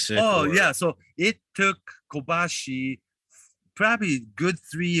basic. Yeah. So it took Kobashi probably good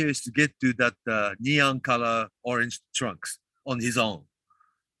 3 years to get to that neon color orange trunks on his own.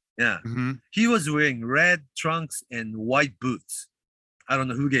 Yeah. Mm-hmm. He was wearing red trunks and white boots. I don't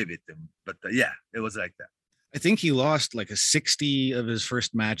know who gave it to him, but it was like that. I think he lost like 60 of his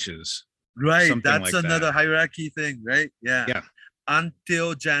first matches. Right. That's like another hierarchy thing, right? Yeah. Yeah.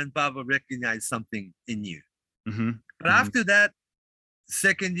 Until Giant Baba recognized something in you. Mm-hmm. But after that,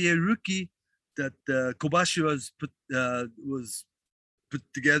 second year rookie, that Kobashi was put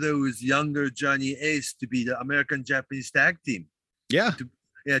together with younger Johnny Ace to be the American Japanese tag team. Yeah.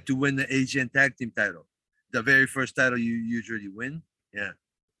 To win the Asian tag team title. The very first title you usually win. Yeah.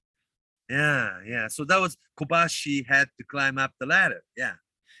 So that was Kobashi had to climb up the ladder. Yeah.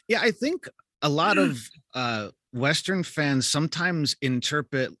 Yeah, I think a lot of Western fans sometimes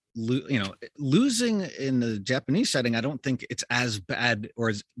interpret, losing in the Japanese setting. I don't think it's as bad or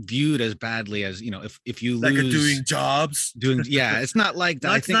as viewed as badly as, if you lose. Like doing jobs. It's not like that.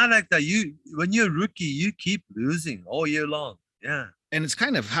 No, it's not like that. When you're a rookie, you keep losing all year long. Yeah. And it's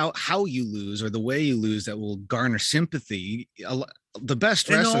kind of how you lose or the way you lose that will garner sympathy. The best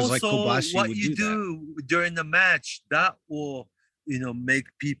wrestlers like Kobashi what would you do during the match, that will make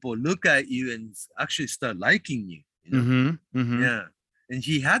people look at you and actually start liking you. Yeah. And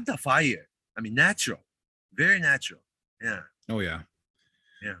he had the fire. I mean, natural, very natural. Yeah. Oh yeah.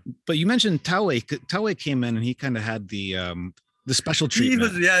 Yeah. But you mentioned Taue. Taue came in and he kind of had the special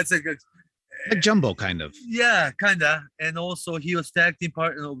treatment. It's like Jumbo kind of. Yeah, kind of. And also he was tag team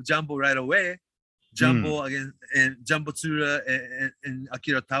partner of Jumbo right away. Jumbo again, and Jumbo Tsura and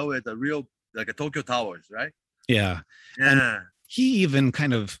Akira Taue, the real like a Tokyo Towers, right? Yeah. And he even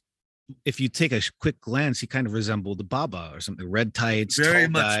kind of, if you take a quick glance, he kind of resembled the Baba or something. Red tights, very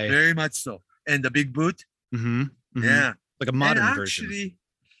much so. And the big boot. Mm-hmm. Mm-hmm. Yeah. Like a modern version. Actually,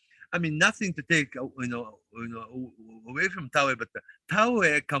 I mean, nothing to take away from Taue, but the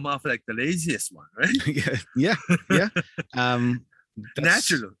Taue come off like the laziest one, right? Yeah.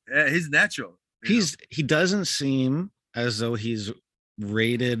 Natural. Yeah, he's natural. He doesn't seem as though he's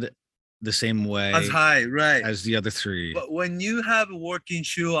rated the same way as high, right, as the other three. But when you have a working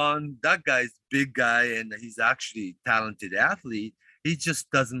shoe on, that guy's big guy and he's actually talented athlete. He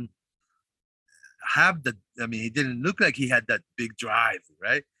just doesn't have he didn't look like he had that big drive,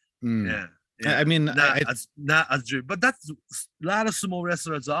 right? Yeah. I mean, not as driven, but that's a lot of sumo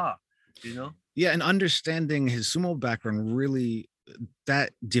wrestlers are, Yeah, and understanding his sumo background really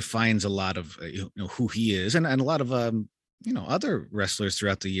that defines a lot of who he is, and a lot of other wrestlers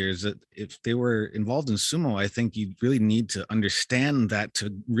throughout the years that if they were involved in sumo, I think you really need to understand that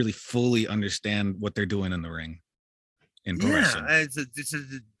to really fully understand what they're doing in the ring. In pro wrestling, it's a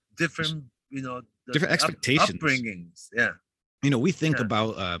different, different expectations, upbringings. Yeah, we think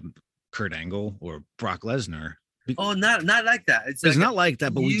about Kurt Angle or Brock Lesnar. Oh, not like that. It's not like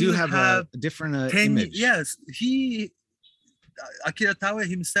that, but we do have a different image. Yes, Akira Taue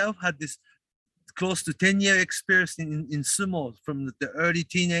himself had this close to 10-year experience in sumo from the early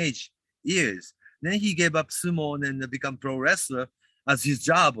teenage years. Then he gave up sumo and then become pro wrestler as his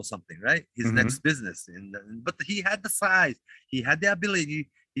job or something, right? His next business. But he had the size, he had the ability.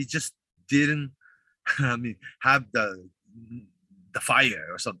 He just didn't, have the fire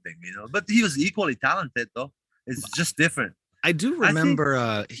or something, But he was equally talented, though. It's just different. I do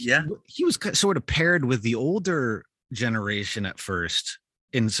remember. He was sort of paired with the older generation at first.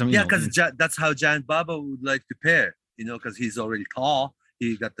 In some, because that's how Giant Baba would like to pair, because he's already tall,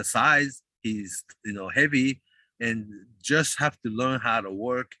 he got the size, he's heavy, and just have to learn how to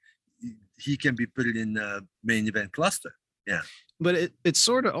work, he can be put in the main event cluster. Yeah. But it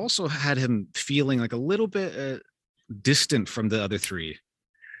sort of also had him feeling like a little bit distant from the other three.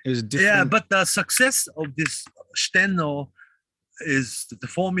 It was different. Yeah, but the success of this Shitenno is the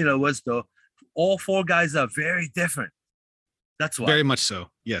formula was though all four guys are very different. That's why. Very much so.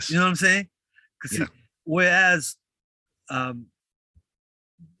 Yes. You know what I'm saying? Because whereas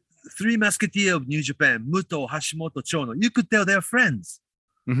Three Musketeers of New Japan, Muto, Hashimoto, Chono, you could tell they're friends.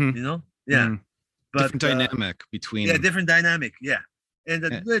 Mm-hmm. You know? Yeah. Mm-hmm. But different dynamic between. Yeah, different dynamic. Yeah. And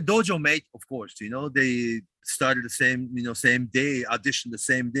the dojo mate, of course, you know, they started the same, you know, same day, auditioned the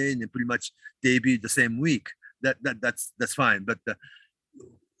same day, and then pretty much debuted the same week. That's fine. But the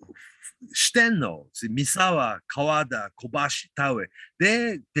Shitenno, Misawa, Kawada, Kobashi, Taue,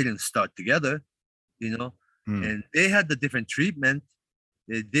 they didn't start together, you know, and they had the different treatment.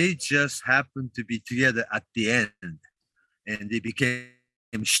 They just happened to be together at the end, and they became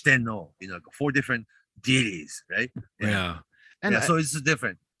Shitenno, you know, four different deities, right? Yeah. And so it's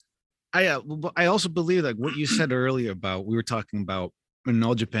different. I also believe like what you said earlier about, we were talking about in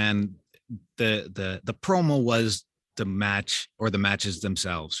All Japan, the promo was the match or the matches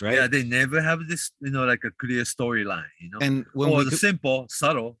themselves, right? Yeah, they never have this, you know, like a clear storyline, you know, and when simple,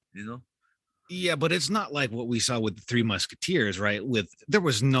 subtle, you know. Yeah, but it's not like what we saw with the Three Musketeers, right? There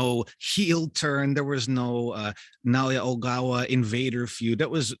was no heel turn, there was no Naoya Ogawa Invader feud.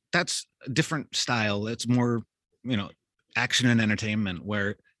 That's a different style. It's more, you know, action and entertainment.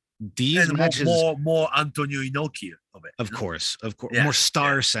 Where these and matches more Antonio Inoki of it. Of course, yeah, more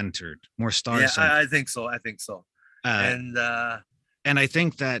star centered, more star centered. I think so. And I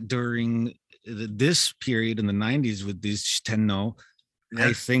think that during this period in the 90s with these Shitenno,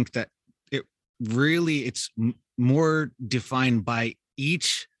 I think that it's more defined by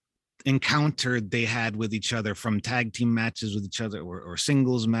each encounter they had with each other, from tag team matches with each other or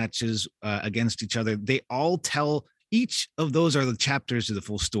singles matches against each other. They all tell, each of those are the chapters of the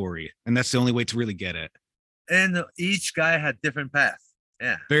full story, and that's the only way to really get it. And each guy had different path.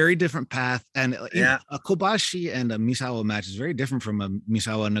 Yeah, very different path. And a Kobashi and a Misawa match is very different from a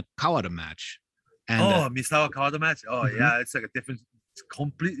Misawa and a Kawada match. And Misawa Kawada match. Yeah, it's like it's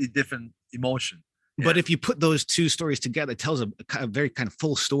completely different emotion. But if you put those two stories together, it tells a very kind of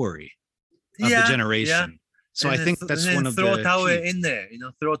full story of the generation. So and I think that's one of throw the Taue in there, you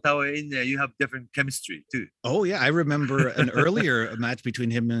know, throw Taue in there. You have different chemistry too. Oh yeah, I remember an earlier match between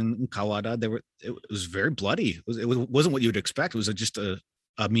him and Kawada. It was very bloody. It wasn't what you'd expect. It was just a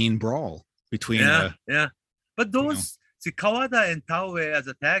mean brawl between. Yeah. But those Kawada and Taue as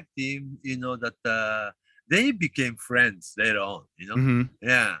a tag team, you know, that they became friends later on. You know,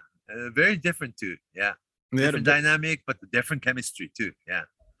 mm-hmm. Very different too. Yeah, different dynamic, but different chemistry too. Yeah,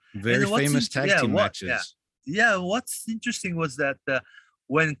 very famous tag team matches. Yeah, what's interesting was that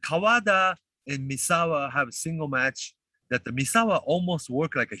when Kawada and Misawa have a single match, that the Misawa almost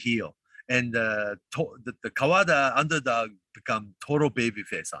worked like a heel, and the Kawada underdog become total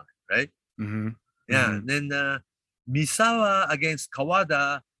babyface on it, right? Mm-hmm. Yeah, mm-hmm. and then Misawa against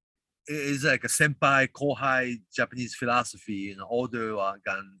Kawada is like a senpai kohai Japanese philosophy, you know, older one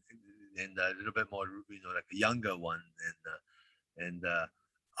and a little bit more, you know, like a younger one, and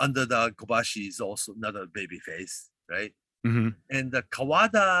underdog Kobashi is also another baby face, right? Mm-hmm. And the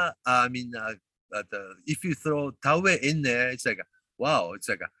Kawada, if you throw Taue in there, it's like, wow, it's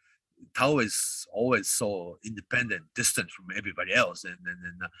like Taue is always so independent, distant from everybody else, and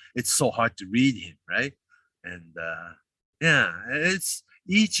it's so hard to read him, right? And it's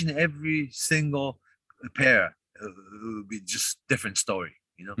each and every single pair will be just different story,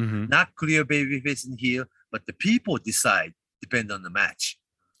 you know, mm-hmm. not clear babyface in here, but the people decide depend on the match.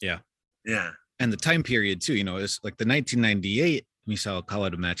 Yeah. And the time period too, you know, it's like the 1998 Misawa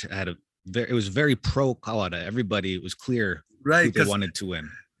Kawada match it was very pro Kawada. Everybody was clear who they wanted to win.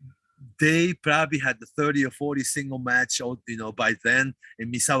 They probably had the 30 or 40 single match, you know, by then,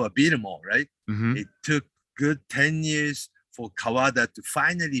 and Misawa beat them all, right? Mm-hmm. It took good 10 years for Kawada to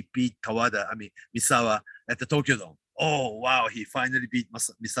finally beat Misawa at the Tokyo Dome. Oh, wow, he finally beat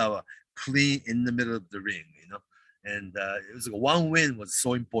Misawa clean in the middle of the ring, you know? And it was like one win was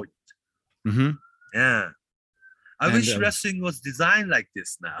so important. Mm-hmm. Yeah. I wish wrestling was designed like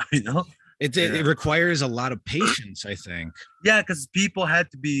this now, you know? It requires a lot of patience, I think. Yeah, because people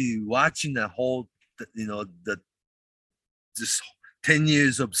had to be watching the whole, you know, just 10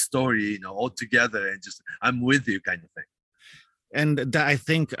 years of story, you know, all together, and just, I'm with you kind of thing. And I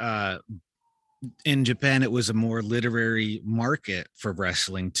think in Japan, it was a more literary market for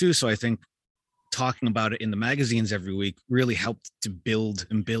wrestling too. So I think talking about it in the magazines every week really helped to build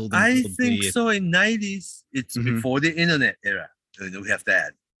and build. And I build think so. In 90s, it's before the internet era. We have to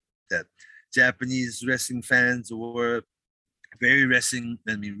add that Japanese wrestling fans were very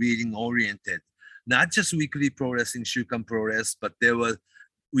reading oriented. Not just Weekly Pro Wrestling, Shukan Pro Wrestling, but there was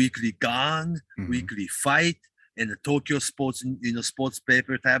Weekly Gong, Weekly Fight, and the Tokyo Sports, sports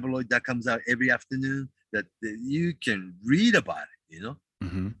paper tabloid that comes out every afternoon that you can read about it,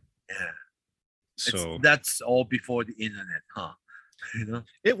 Yeah. So that's all before the internet, huh?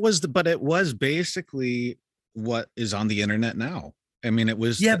 It was basically what is on the internet now. I mean, it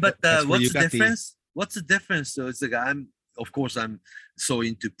was. Yeah, but what's the difference? What's the difference? So it's like I'm so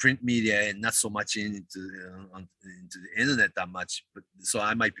into print media and not so much into the internet that much. But so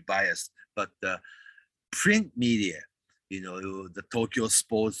I might be biased. But print media, the Tokyo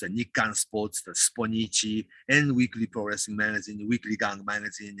Sports, the Nikkan Sports, the Sponichi, and Weekly Pro Wrestling Magazine, the Weekly Gang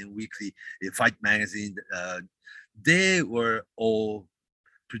Magazine, and Weekly Fight Magazine, they were all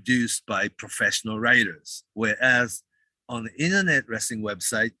produced by professional writers. Whereas on the internet wrestling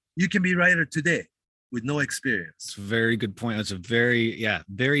website, you can be a writer today with no experience. It's a very good point. It's a very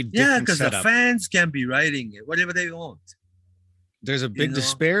different because the fans can be writing it, whatever they want. There's a big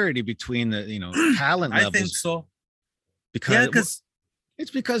disparity between the talent levels. I think so. Because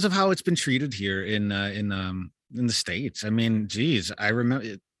it's because of how it's been treated here in the States. I mean, geez, I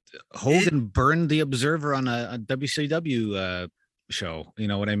remember Hogan burned the Observer on a WCW show. You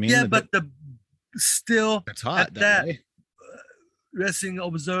know what I mean? Yeah, but still it's hot that way. Wrestling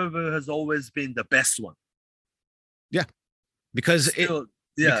Observer has always been the best one. Yeah, because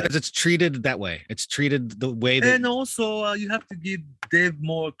it's treated that way. It's treated the way that. And also, you have to give Dave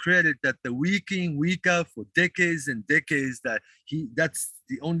more credit that the week in, week out for decades and decades that's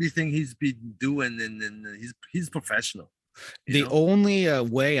the only thing he's been doing, and he's professional. The only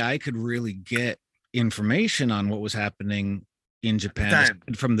way I could really get information on what was happening in Japan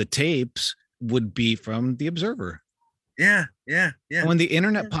from the tapes would be from the Observer. Yeah. When the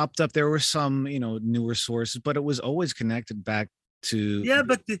internet popped up, there were some, newer sources, but it was always connected back to. Yeah,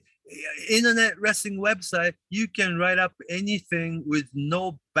 but the internet wrestling website, you can write up anything with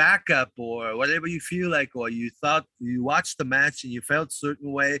no backup or whatever you feel like, or you thought you watched the match and you felt a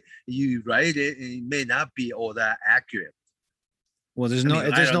certain way, you write it, and it may not be all that accurate. Well, there's no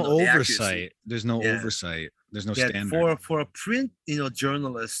oversight. There's no oversight. There's no standard for a print,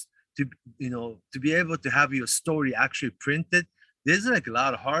 journalist. To be able to have your story actually printed, there's like a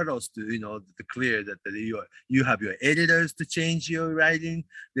lot of hurdles to clear that you have your editors to change your writing.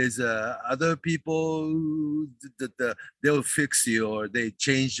 There's other people that they'll fix you, or they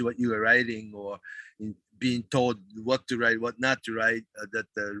change what you are writing, or being told what to write, what not to write. That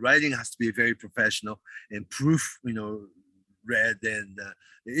the writing has to be very professional and proof read, and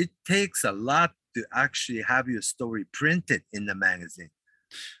it takes a lot to actually have your story printed in the magazine.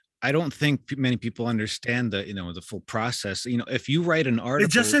 I don't think many people understand the full process. If you write an article,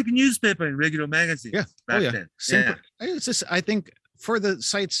 it's just like a newspaper and regular magazine. Yeah. Then. Yeah. It's just, I think for the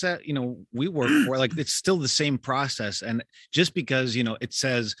sites that, we work for, like, it's still the same process. And just because, it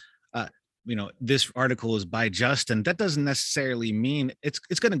says, this article is by Justin, that doesn't necessarily mean it's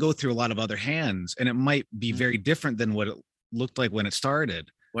going to go through a lot of other hands, and it might be very different than what it looked like when it started.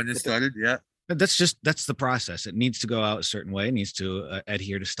 Yeah. That's the process. It needs to go out a certain way. It needs to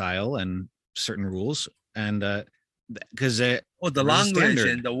adhere to style and certain rules, and because the language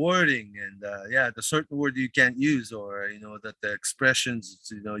and the wording and the certain word you can't use, or that the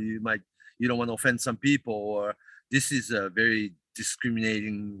expressions you don't want to offend some people, or this is a very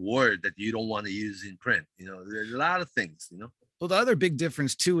discriminating word that you don't want to use in print. There's a lot of things. Well, the other big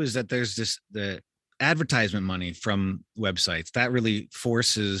difference too is that there's the advertisement money from websites that really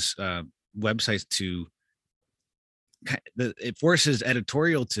forces websites it forces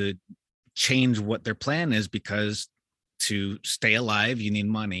editorial to change what their plan is, because to stay alive you need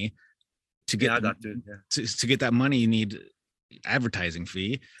money. To get to get that money you need advertising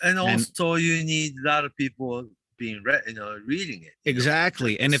fee, and also you need a lot of people being reading it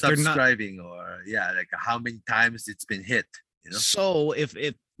exactly, and if they're not subscribing, or like how many times it's been hit. So if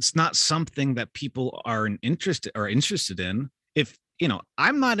it's not something that people are interested in, if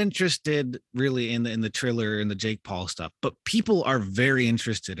I'm not interested really in the Triller and the Jake Paul stuff, but people are very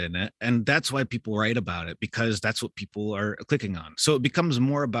interested in it. And that's why people write about it, because that's what people are clicking on. So it becomes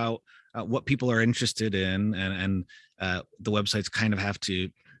more about what people are interested in. And the websites kind of have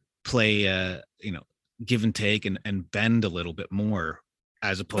to play, give and take and bend a little bit more,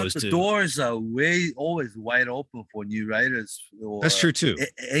 as opposed to. The doors are always wide open for new writers. That's true too.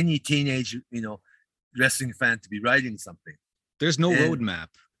 Any teenage, wrestling fan to be writing something. There's no roadmap.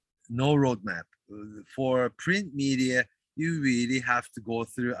 no roadmap. For print media, you really have to go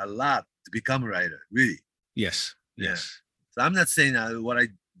through a lot to become a writer. Really. Yes. Yeah. So I'm not saying what I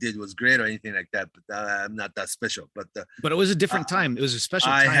did was great or anything like that, but I'm not that special. But it was a different time. It was a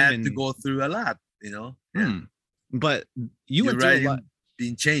special time. I had to go through a lot, Yeah. But you went through a lot.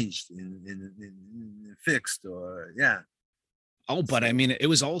 Being changed in fixed or Oh, but I mean, it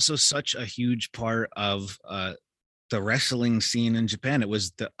was also such a huge part of the wrestling scene in Japan. It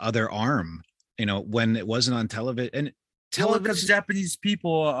was the other arm, when it wasn't on television. And because Japanese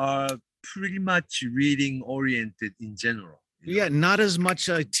people are pretty much reading oriented in general. Yeah, not as much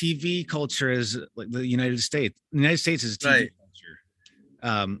TV culture as like the United States. The United States is TV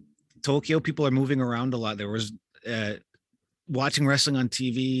culture. Tokyo people are moving around a lot. There was watching wrestling on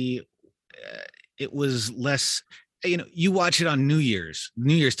TV. It was less. You watch it on New Year's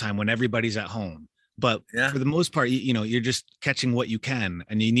time when everybody's at home. But for the most part, you're just catching what you can,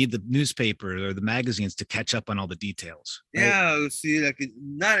 and you need the newspaper or the magazines to catch up on all the details. Right? Yeah, see, like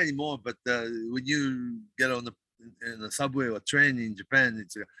not anymore. But when you get on the subway or train in Japan,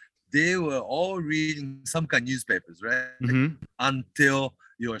 they were all reading some kind of newspapers, right? Mm-hmm. Until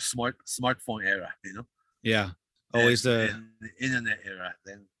your smartphone era, Yeah, always the internet era.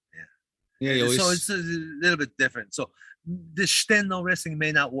 Then yeah. So it's a little bit different. So the Shitenno wrestling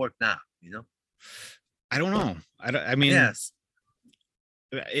may not work now, I don't know. I mean, yes.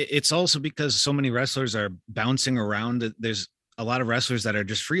 It's also because so many wrestlers are bouncing around. There's a lot of wrestlers that are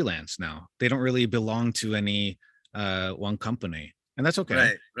just freelance now. They don't really belong to any one company, and that's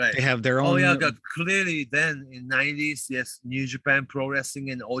okay. Right. They have their own. Oh yeah, clearly then in '90s, yes, New Japan Pro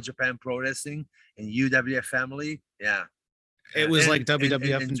Wrestling and All Japan Pro Wrestling and UWF Family, yeah. It was like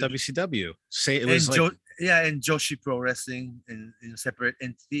WWF and WCW. And Joshi Pro Wrestling in a separate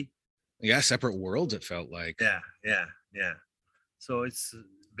entity. Yeah, separate worlds. It felt like. Yeah. So it's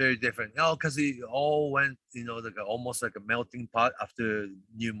very different. Because it all went, almost like a melting pot after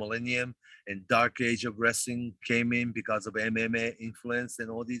New Millennium, and Dark Age of Wrestling came in because of MMA influence and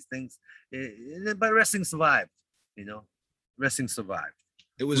all these things. But wrestling survived. Wrestling survived.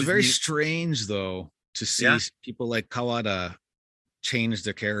 It was very strange though to see people like Kawada change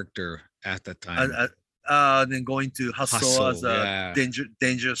their character at that time. Then going to Hustle as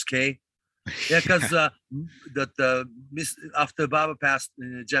Dangerous K. Yeah, because after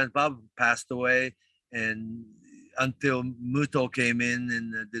Giant Baba passed away, and until Muto came in,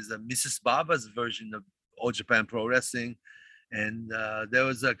 and there's a Mrs. Baba's version of All Japan Pro Wrestling, and there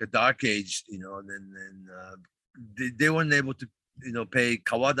was like a dark age, and then they weren't able to pay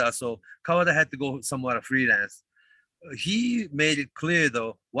Kawada, so Kawada had to go somewhat freelance. He made it clear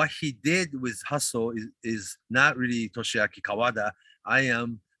though, what he did with Hustle is not really Toshiaki Kawada. I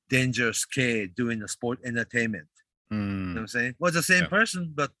am Dangerous K doing the sport entertainment. You know what I'm saying? Well, it's the same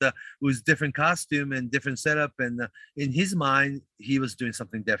person, but with different costume and different setup, and in his mind, he was doing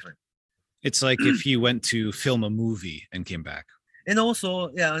something different. It's like if he went to film a movie and came back. And also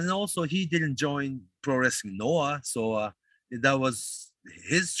he didn't join Pro Wrestling Noah, so that was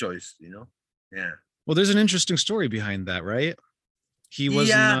his choice, Yeah. Well, there's an interesting story behind that, right? He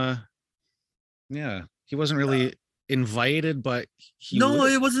wasn't. He wasn't really invited, but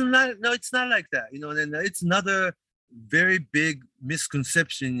it wasn't. No, it's not like that. And it's another very big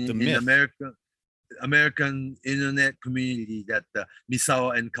misconception in American internet community that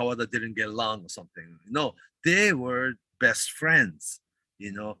Misawa and Kawada didn't get along or something. No, they were best friends.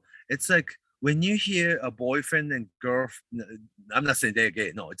 It's like when you hear a boyfriend and girlfriend, I'm not saying they're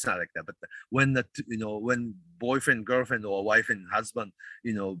gay. No, it's not like that. But when when boyfriend, girlfriend, or wife and husband,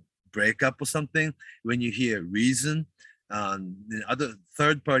 break up or something, when you hear reason, the other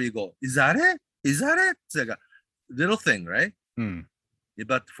third party go, is that it? It's like a little thing, right?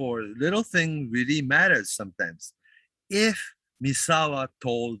 But for little thing really matters sometimes. If Misawa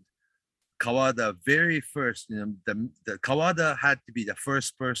told Kawada very first, the Kawada had to be the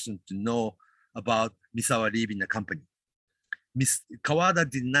first person to know about Misawa leaving the company. Kawada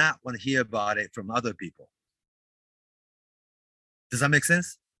did not want to hear about it from other people. Does that make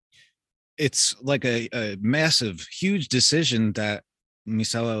sense? It's like a massive, huge decision that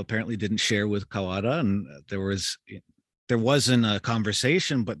Misawa apparently didn't share with Kawada, and there wasn't a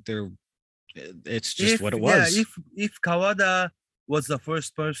conversation, but it's just what it was. Yeah, if Kawada was the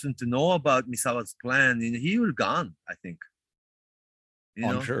first person to know about Misawa's plan, he would have gone, I think.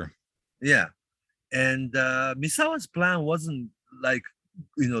 I'm sure. Yeah. And Misawa's plan wasn't like,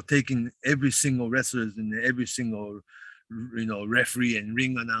 taking every single wrestler and every single, referee and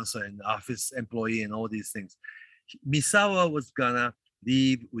ring announcer and office employee and all these things. Misawa was gonna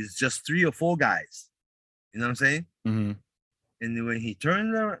leave with just 3 or 4 guys. You know what I'm saying? Mm-hmm. And when he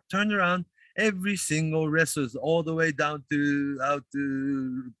turned around, every single wrestlers, all the way down to out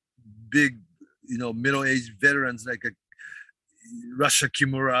to big, middle-aged veterans like a Russia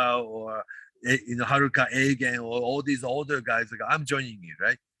Kimura or Haruka Eigen or all these older guys, like, I'm joining you,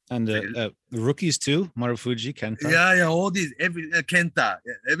 right? And the rookies too, Marufuji, Kenta. Yeah, all these, Kenta,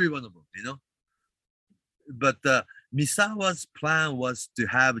 every one of them, But Misawa's plan was to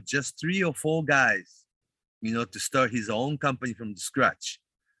have just 3 or 4 guys, to start his own company from scratch.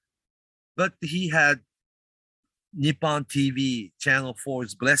 But he had Nippon TV Channel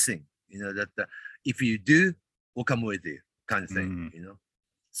 4's blessing, that if you do, we'll come with you, kind of thing,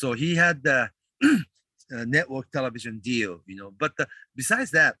 So he had the network television deal, But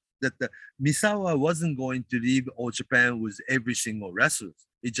besides that, Misawa wasn't going to leave All Japan with every single wrestler.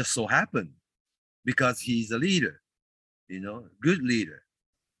 It just so happened because he's a leader, good leader.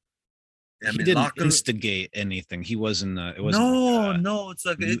 He didn't instigate anything. He wasn't. It wasn't. No. It's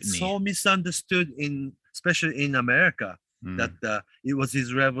like mutiny. It's so misunderstood especially in America, that it was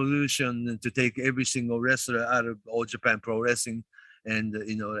his revolution to take every single wrestler out of All Japan Pro Wrestling and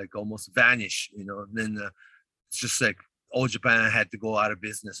like almost vanish. Then it's just like All Japan had to go out of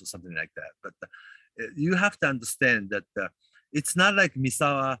business or something like that. But you have to understand that it's not like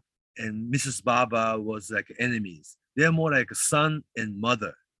Misawa and Mrs. Baba was like enemies. They're more like a son and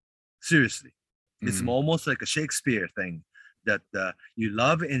mother. Seriously, it's almost like a Shakespeare thing that you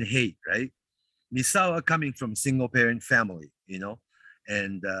love and hate, right? Misawa coming from single parent family,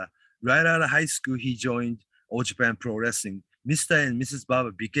 and right out of high school, he joined All Japan Pro Wrestling. Mr. and Mrs.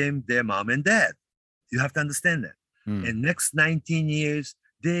 Baba became their mom and dad. You have to understand that. And next 19 years,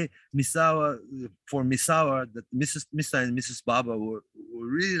 Mr. that Mr. and Mrs. Baba were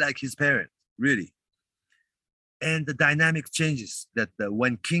really like his parents, really. And the dynamic changes that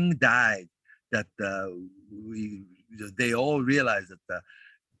when King died, that they all realized that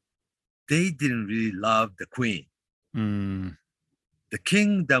they didn't really love the queen. The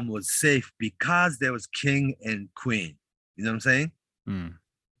kingdom was safe because there was king and queen. You know what I'm saying?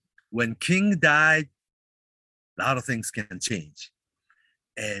 When King died, a lot of things can change.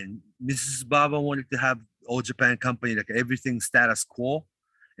 And Mrs. Baba wanted to have All Japan Company, like everything status quo,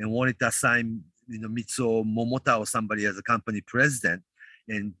 and wanted to assign Mitsuo Momota or somebody as a company president.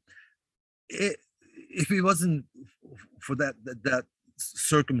 And if it wasn't for that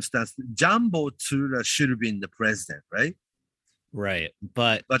circumstance, Jumbo Tsuruta should have been the president, right? Right.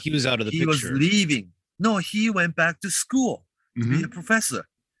 But he was out of the picture. He was leaving. No, he went back to school to be a professor.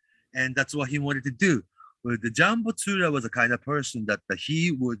 And that's what he wanted to do. But the Jumbo Tsuruta was the kind of person that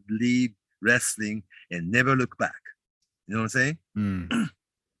he would leave wrestling and never look back. You know what I'm saying?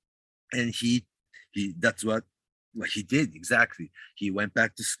 And he that's what he did exactly. He went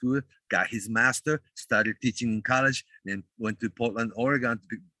back to school, got his master, started teaching in college, then went to Portland, Oregon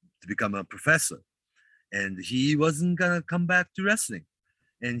to become a professor. And he wasn't gonna come back to wrestling.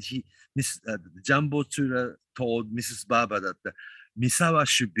 And Jumbo Tsuruta told Mrs. Baba that Misawa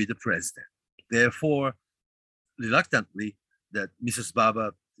should be the president. Therefore, reluctantly, that Mrs.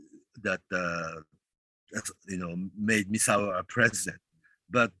 Baba made Misawa a president.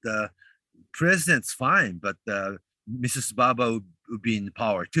 But president's fine, but Mrs. Baba would be in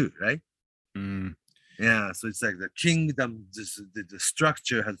power too, right? Yeah, so it's like the kingdom, the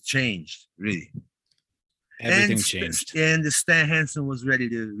structure has changed, really. Everything changed. And Stan Hansen was ready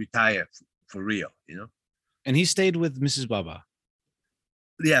to retire for real, And he stayed with Mrs. Baba.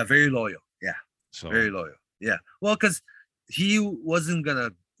 Yeah, very loyal. Yeah, so very loyal. Yeah, well, because he wasn't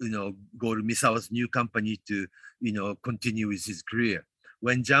gonna, go to Misawa's new company to, continue with his career.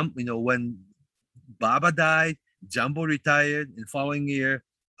 When when Baba died, Jumbo retired, and following year,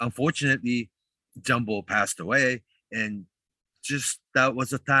 unfortunately, Jumbo passed away, and just that was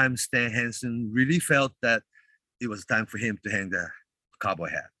the time Stan Hansen really felt that it was time for him to hang the cowboy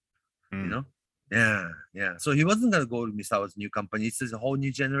hat. Yeah. So he wasn't gonna go to Misawa's new company. It's just a whole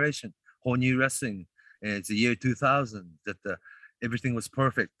new generation, whole new wrestling, and it's the year 2000 that everything was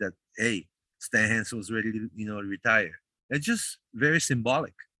perfect. That Stan Hansen was ready to retire. It's just very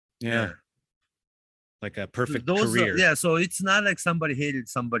symbolic. Yeah. Like a perfect career. So it's not like somebody hated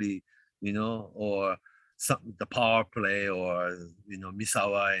somebody, or the power play, or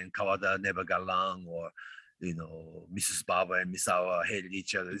Misawa and Kawada never got along, or Mrs. Baba and Misawa hated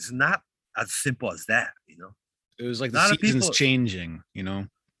each other. It's not as simple as that. It was like the seasons changing.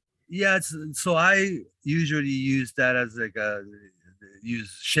 Yeah, so I usually use that as like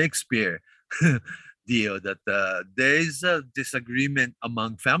use Shakespeare deal that there is a disagreement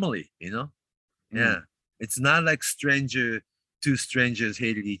among family. Yeah, it's not like two strangers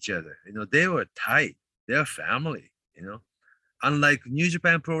hated each other. They were tight. They're family. unlike New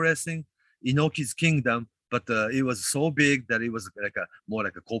Japan Pro Wrestling, Inoki's Kingdom, but it was so big that it was like more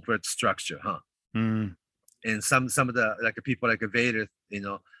like a corporate structure, huh? Mm. And some of the like people like Vader,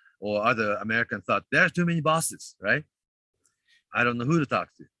 or other American thought there are too many bosses, right? I don't know who to talk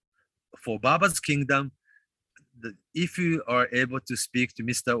to. For Baba's Kingdom, if you are able to speak to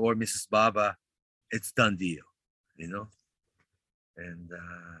Mr. or Mrs. Baba, it's done deal, And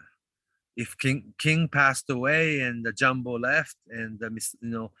if King passed away and the Jumbo left, and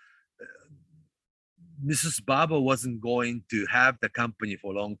Mrs. Baba wasn't going to have the company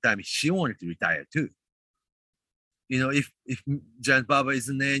for a long time. She wanted to retire too. If Giant Baba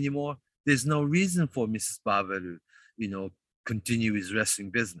isn't there anymore, there's no reason for Mrs. Baba to, continue his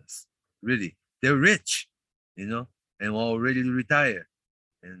wrestling business. Really, they're rich, and all ready to retire.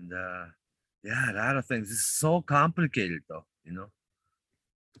 And a lot of things. It's so complicated, though.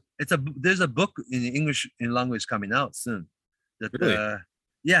 There's a book in English language coming out soon. That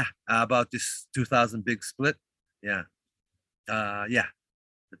really? About this 2000 big split. The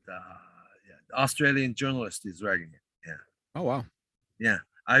Australian journalist is writing it. Yeah. Oh wow. Yeah,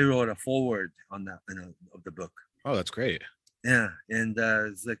 I wrote a foreword on that of the book. Oh, that's great. Yeah, and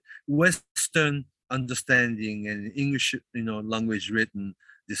it's like Western understanding and English, language written.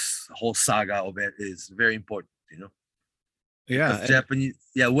 This whole saga of it is very important. Yeah, Japanese,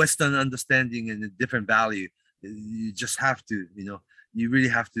 Western understanding and a different value. You just have to, you really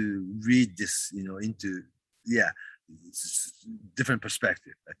have to read this, into different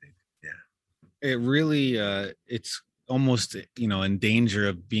perspective, I think. Yeah. It really it's almost in danger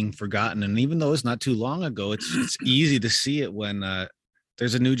of being forgotten, and even though it's not too long ago, it's easy to see it when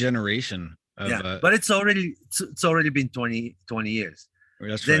there's a new generation of, but it's already been 20 years.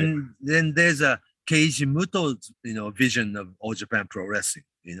 That's then there's a Keiji Muto's vision of All Japan Pro Wrestling,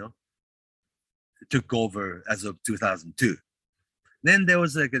 it took over as of 2002. Then there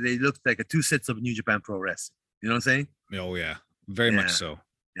was they looked like two sets of New Japan Pro Wrestling. You know what I'm saying? Oh yeah, very much so.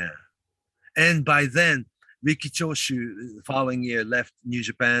 Yeah. And by then, Riki Choshu, the following year, left New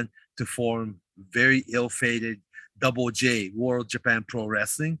Japan to form very ill-fated Double J, World Japan Pro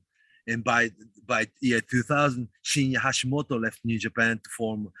Wrestling. And by year 2000, Shinya Hashimoto left New Japan to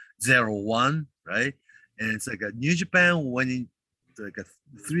form 01, right? And it's like a New Japan went in like a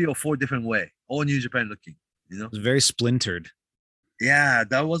 3 or 4 different way, all New Japan looking, It's very splintered. Yeah,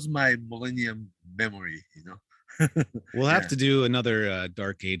 that was my millennium memory, We'll have to do another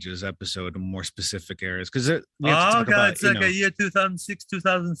Dark Ages episode, more specific eras, because it's like a year 2006,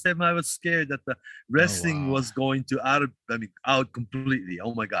 2007. I was scared that the wrestling was going to out completely.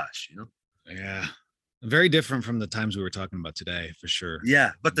 Oh my gosh, Yeah, very different from the times we were talking about today, for sure.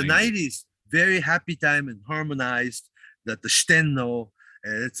 Yeah, but the 90s, very happy time and harmonized. That the Shitenno,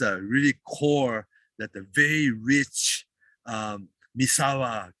 it's a really core. That the very rich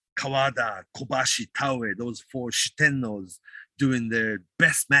Misawa, Kawada, Kobashi, Taue, those 4 Shitennos doing their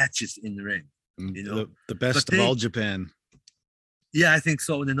best matches in the ring. The best of all Japan. Yeah, I think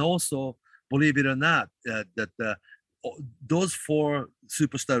so. And then also, believe it or not, those 4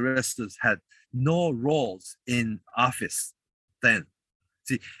 superstar wrestlers had no roles in office then.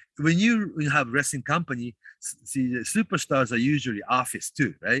 See, when you have a wrestling company, the superstars are usually office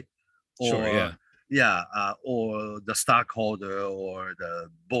too, right? Sure, yeah. Or the stockholder or the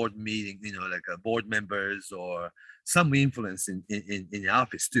board meeting, like board members or some influence in the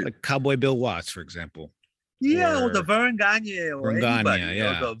office too. Like Cowboy Bill Watts, for example. Yeah, or the Vern Gagne or anybody,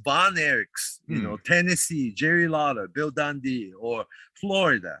 the Von Erichs, Tennessee, Jerry Lawler, Bill Dundee, or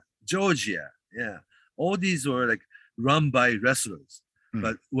Florida, Georgia. Yeah, all these were like run by wrestlers.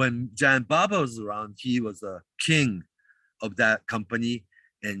 But when Giant Baba was around, he was a king of that company,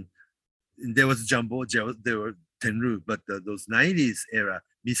 and there was Jumbo, there were Tenryu, but those 90s era,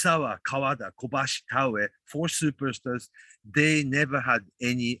 Misawa, Kawada, Kobashi, Taue, 4 superstars, they never had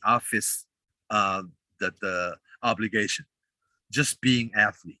any office obligation, just being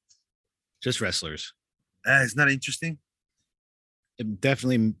athletes. Just wrestlers. It's not interesting. It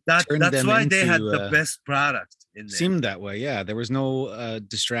definitely that's why they had the best product in there. Seemed that way, yeah. There was no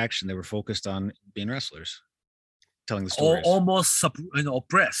distraction. They were focused on being wrestlers, telling the stories. Almost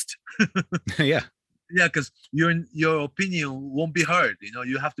oppressed. Yeah, because your opinion won't be heard.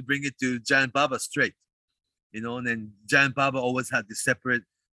 You have to bring it to Giant Baba straight. And then Giant Baba always had this separate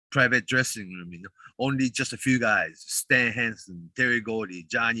private dressing room. Only just a few guys: Stan Hansen, Terry Gordy,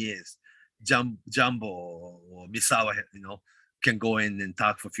 Johnny Ace, Jumbo, or Misawa. Can go in and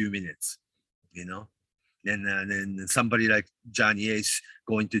talk for a few minutes. And then somebody like Johnny Ace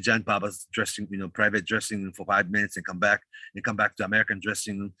going to Giant Baba's dressing, private dressing room for 5 minutes and come back to American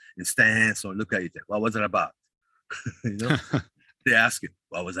dressing room and stand or look at it. What was it about? you know, they ask him,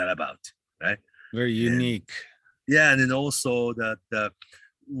 what was that about? Right? Very unique. Yeah, and then also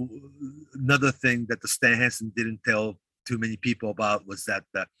another thing that the Stan Hansen didn't tell too many people about was that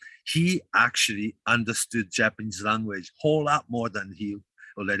he actually understood Japanese language a whole lot more than he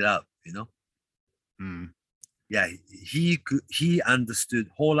let out, you know. Yeah, he understood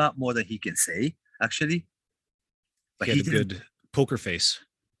a whole lot more than he can say, actually. But he had a good poker face.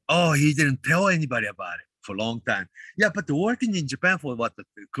 Oh, he didn't tell anybody about it for a long time. Yeah, but working in Japan for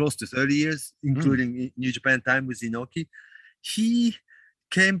close to 30 years, including New Japan time with Inoki, he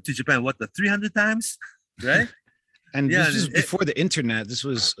came to Japan 300 times, right? And this is before the internet. This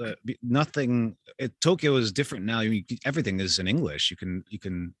was nothing. Tokyo is different now. I mean, everything is in English. You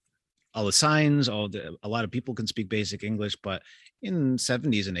can all the signs, a lot of people can speak basic English, but in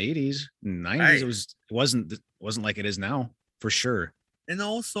 70s and 80s, 90s, right. it wasn't like it is now, for sure. And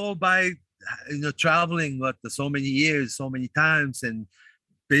also by traveling so many years, so many times, and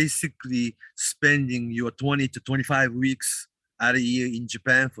basically spending your 20 to 25 weeks out of a year in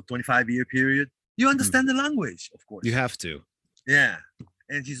Japan for 25-year period, you understand the language, of course. You have to. Yeah.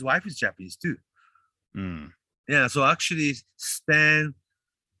 And his wife is Japanese too. Yeah. So actually, Stan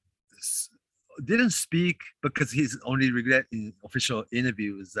didn't speak because his only regret in official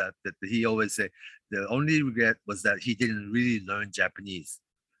interviews that he always said the only regret was that he didn't really learn Japanese,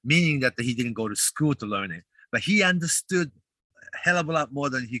 meaning that he didn't go to school to learn it, but he understood a hell of a lot more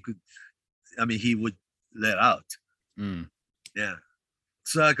than he would let out. Yeah.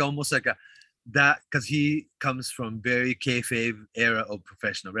 So almost like that, because he comes from very kayfabe era of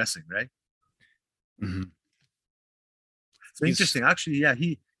professional wrestling, right? So interesting. Actually, yeah,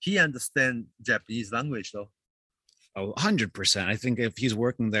 he understands Japanese language though. 100%. I think if he's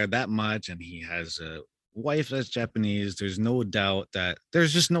working there that much and he has a wife that's Japanese, there's no doubt that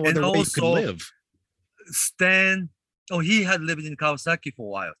there's just no other way you could live. Stan, he had lived in Kawasaki for a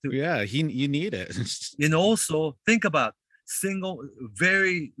while too. Yeah, you need it. And also think about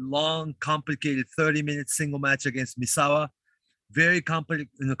very long, complicated 30-minute single match against Misawa. Very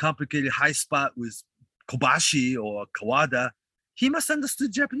complicated high spot with Kobashi or Kawada. He must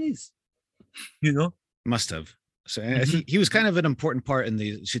understood Japanese, Must have. So he was kind of an important part in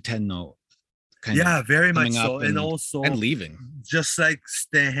the Shitenno. Very much so. And also leaving. Just like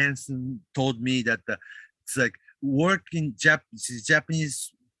Stan Hansen told me that it's like working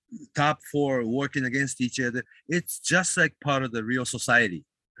Japanese top four working against each other. It's just like part of the real society,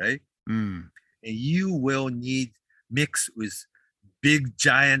 right? And you will need mix with big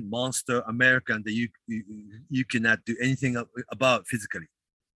giant monster American that you cannot do anything about physically.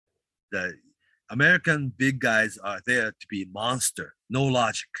 The American big guys are there to be monster, no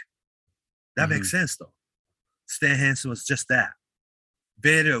logic. That makes sense though. Stan Hansen was just that.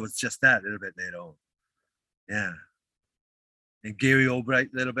 Vader was just that a little bit later on. Yeah. And Gary Albright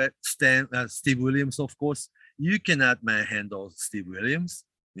a little bit. Steve Williams, of course. You cannot manhandle Steve Williams,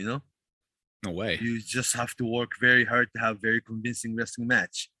 No way. You just have to work very hard to have very convincing wrestling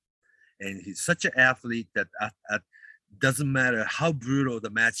match. And he's such an athlete that doesn't matter how brutal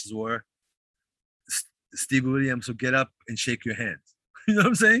the matches were, Steve Williams will get up and shake your hand. You know what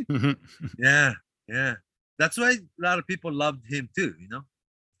I'm saying? Yeah. That's why a lot of people loved him too,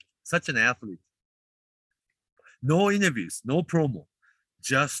 Such an athlete. No interviews, no promo,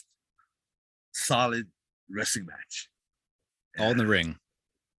 just solid wrestling match. All in the ring.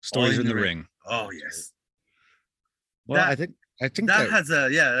 Stories in the ring. Oh yes. Well, I think that has a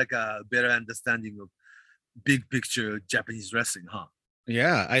better understanding of big picture Japanese wrestling, huh?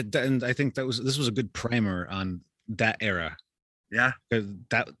 Yeah, I think this was a good primer on that era. Yeah.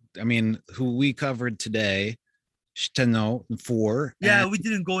 Who we covered today, Shitenno 4. Yeah, we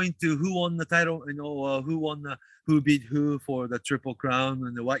didn't go into who won the title, who beat who for the Triple Crown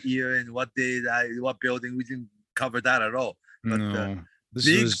and what year and what day, what building. We didn't cover that at all. But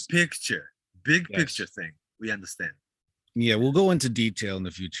big picture thing, we understand. Yeah, we'll go into detail in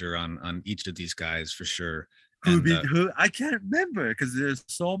the future on each of these guys for sure. Who beat who? I can't remember because there's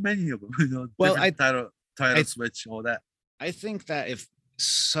so many of them. Well, title switch, all that. I think that if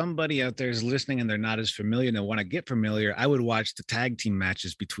somebody out there is listening and they're not as familiar and they want to get familiar, I would watch the tag team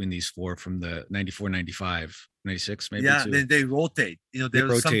matches between these four from the 94, 95, 96, maybe. Yeah, they rotate. They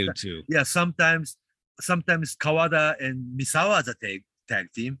rotated too. Yeah, sometimes Kawada and Misawa as a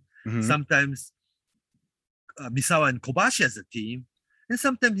tag team. Sometimes Misawa and Kobashi as a team, and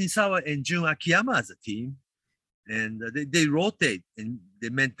sometimes Misawa and Jun Akiyama as a team, and they rotate and they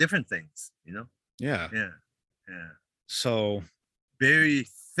meant different things, Yeah. Yeah. So very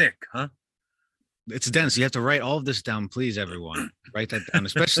thick, huh? It's dense. You have to write all of this down, please, everyone. Write that down,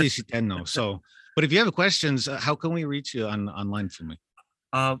 especially Shitenno. So But if you have questions, how can we reach you online, Fumi?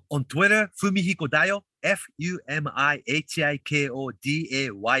 On Twitter, Fumihiko Dayo, Fumihiko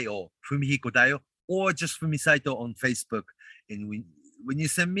Dayo, Fumihiko Dayo, or just Fumisaito on Facebook. And when you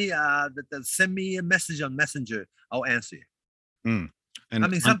send me send me a message on Messenger, I'll answer you. And I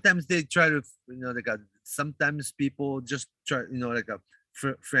mean, sometimes they try to, sometimes people just try, like a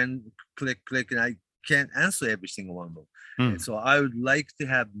friend click, and I can't answer every single one of them. And so I would like to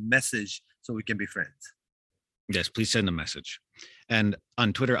have message so we can be friends. Yes, please send a message. And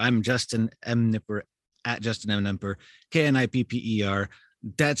on Twitter, I'm Justin M. Nipper, at Justin M. Nipper, Knipper.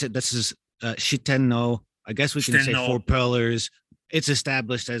 That's it. This is Shiten no. I guess we can say 4 pillars. It's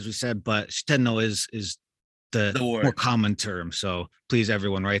established, as we said, but Shiten no is the more common term. So please,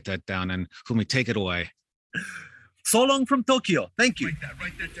 everyone, write that down. And Fumi, take it away. So long from Tokyo. Thank you.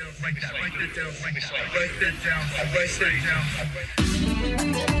 Write that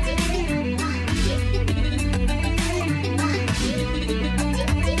down.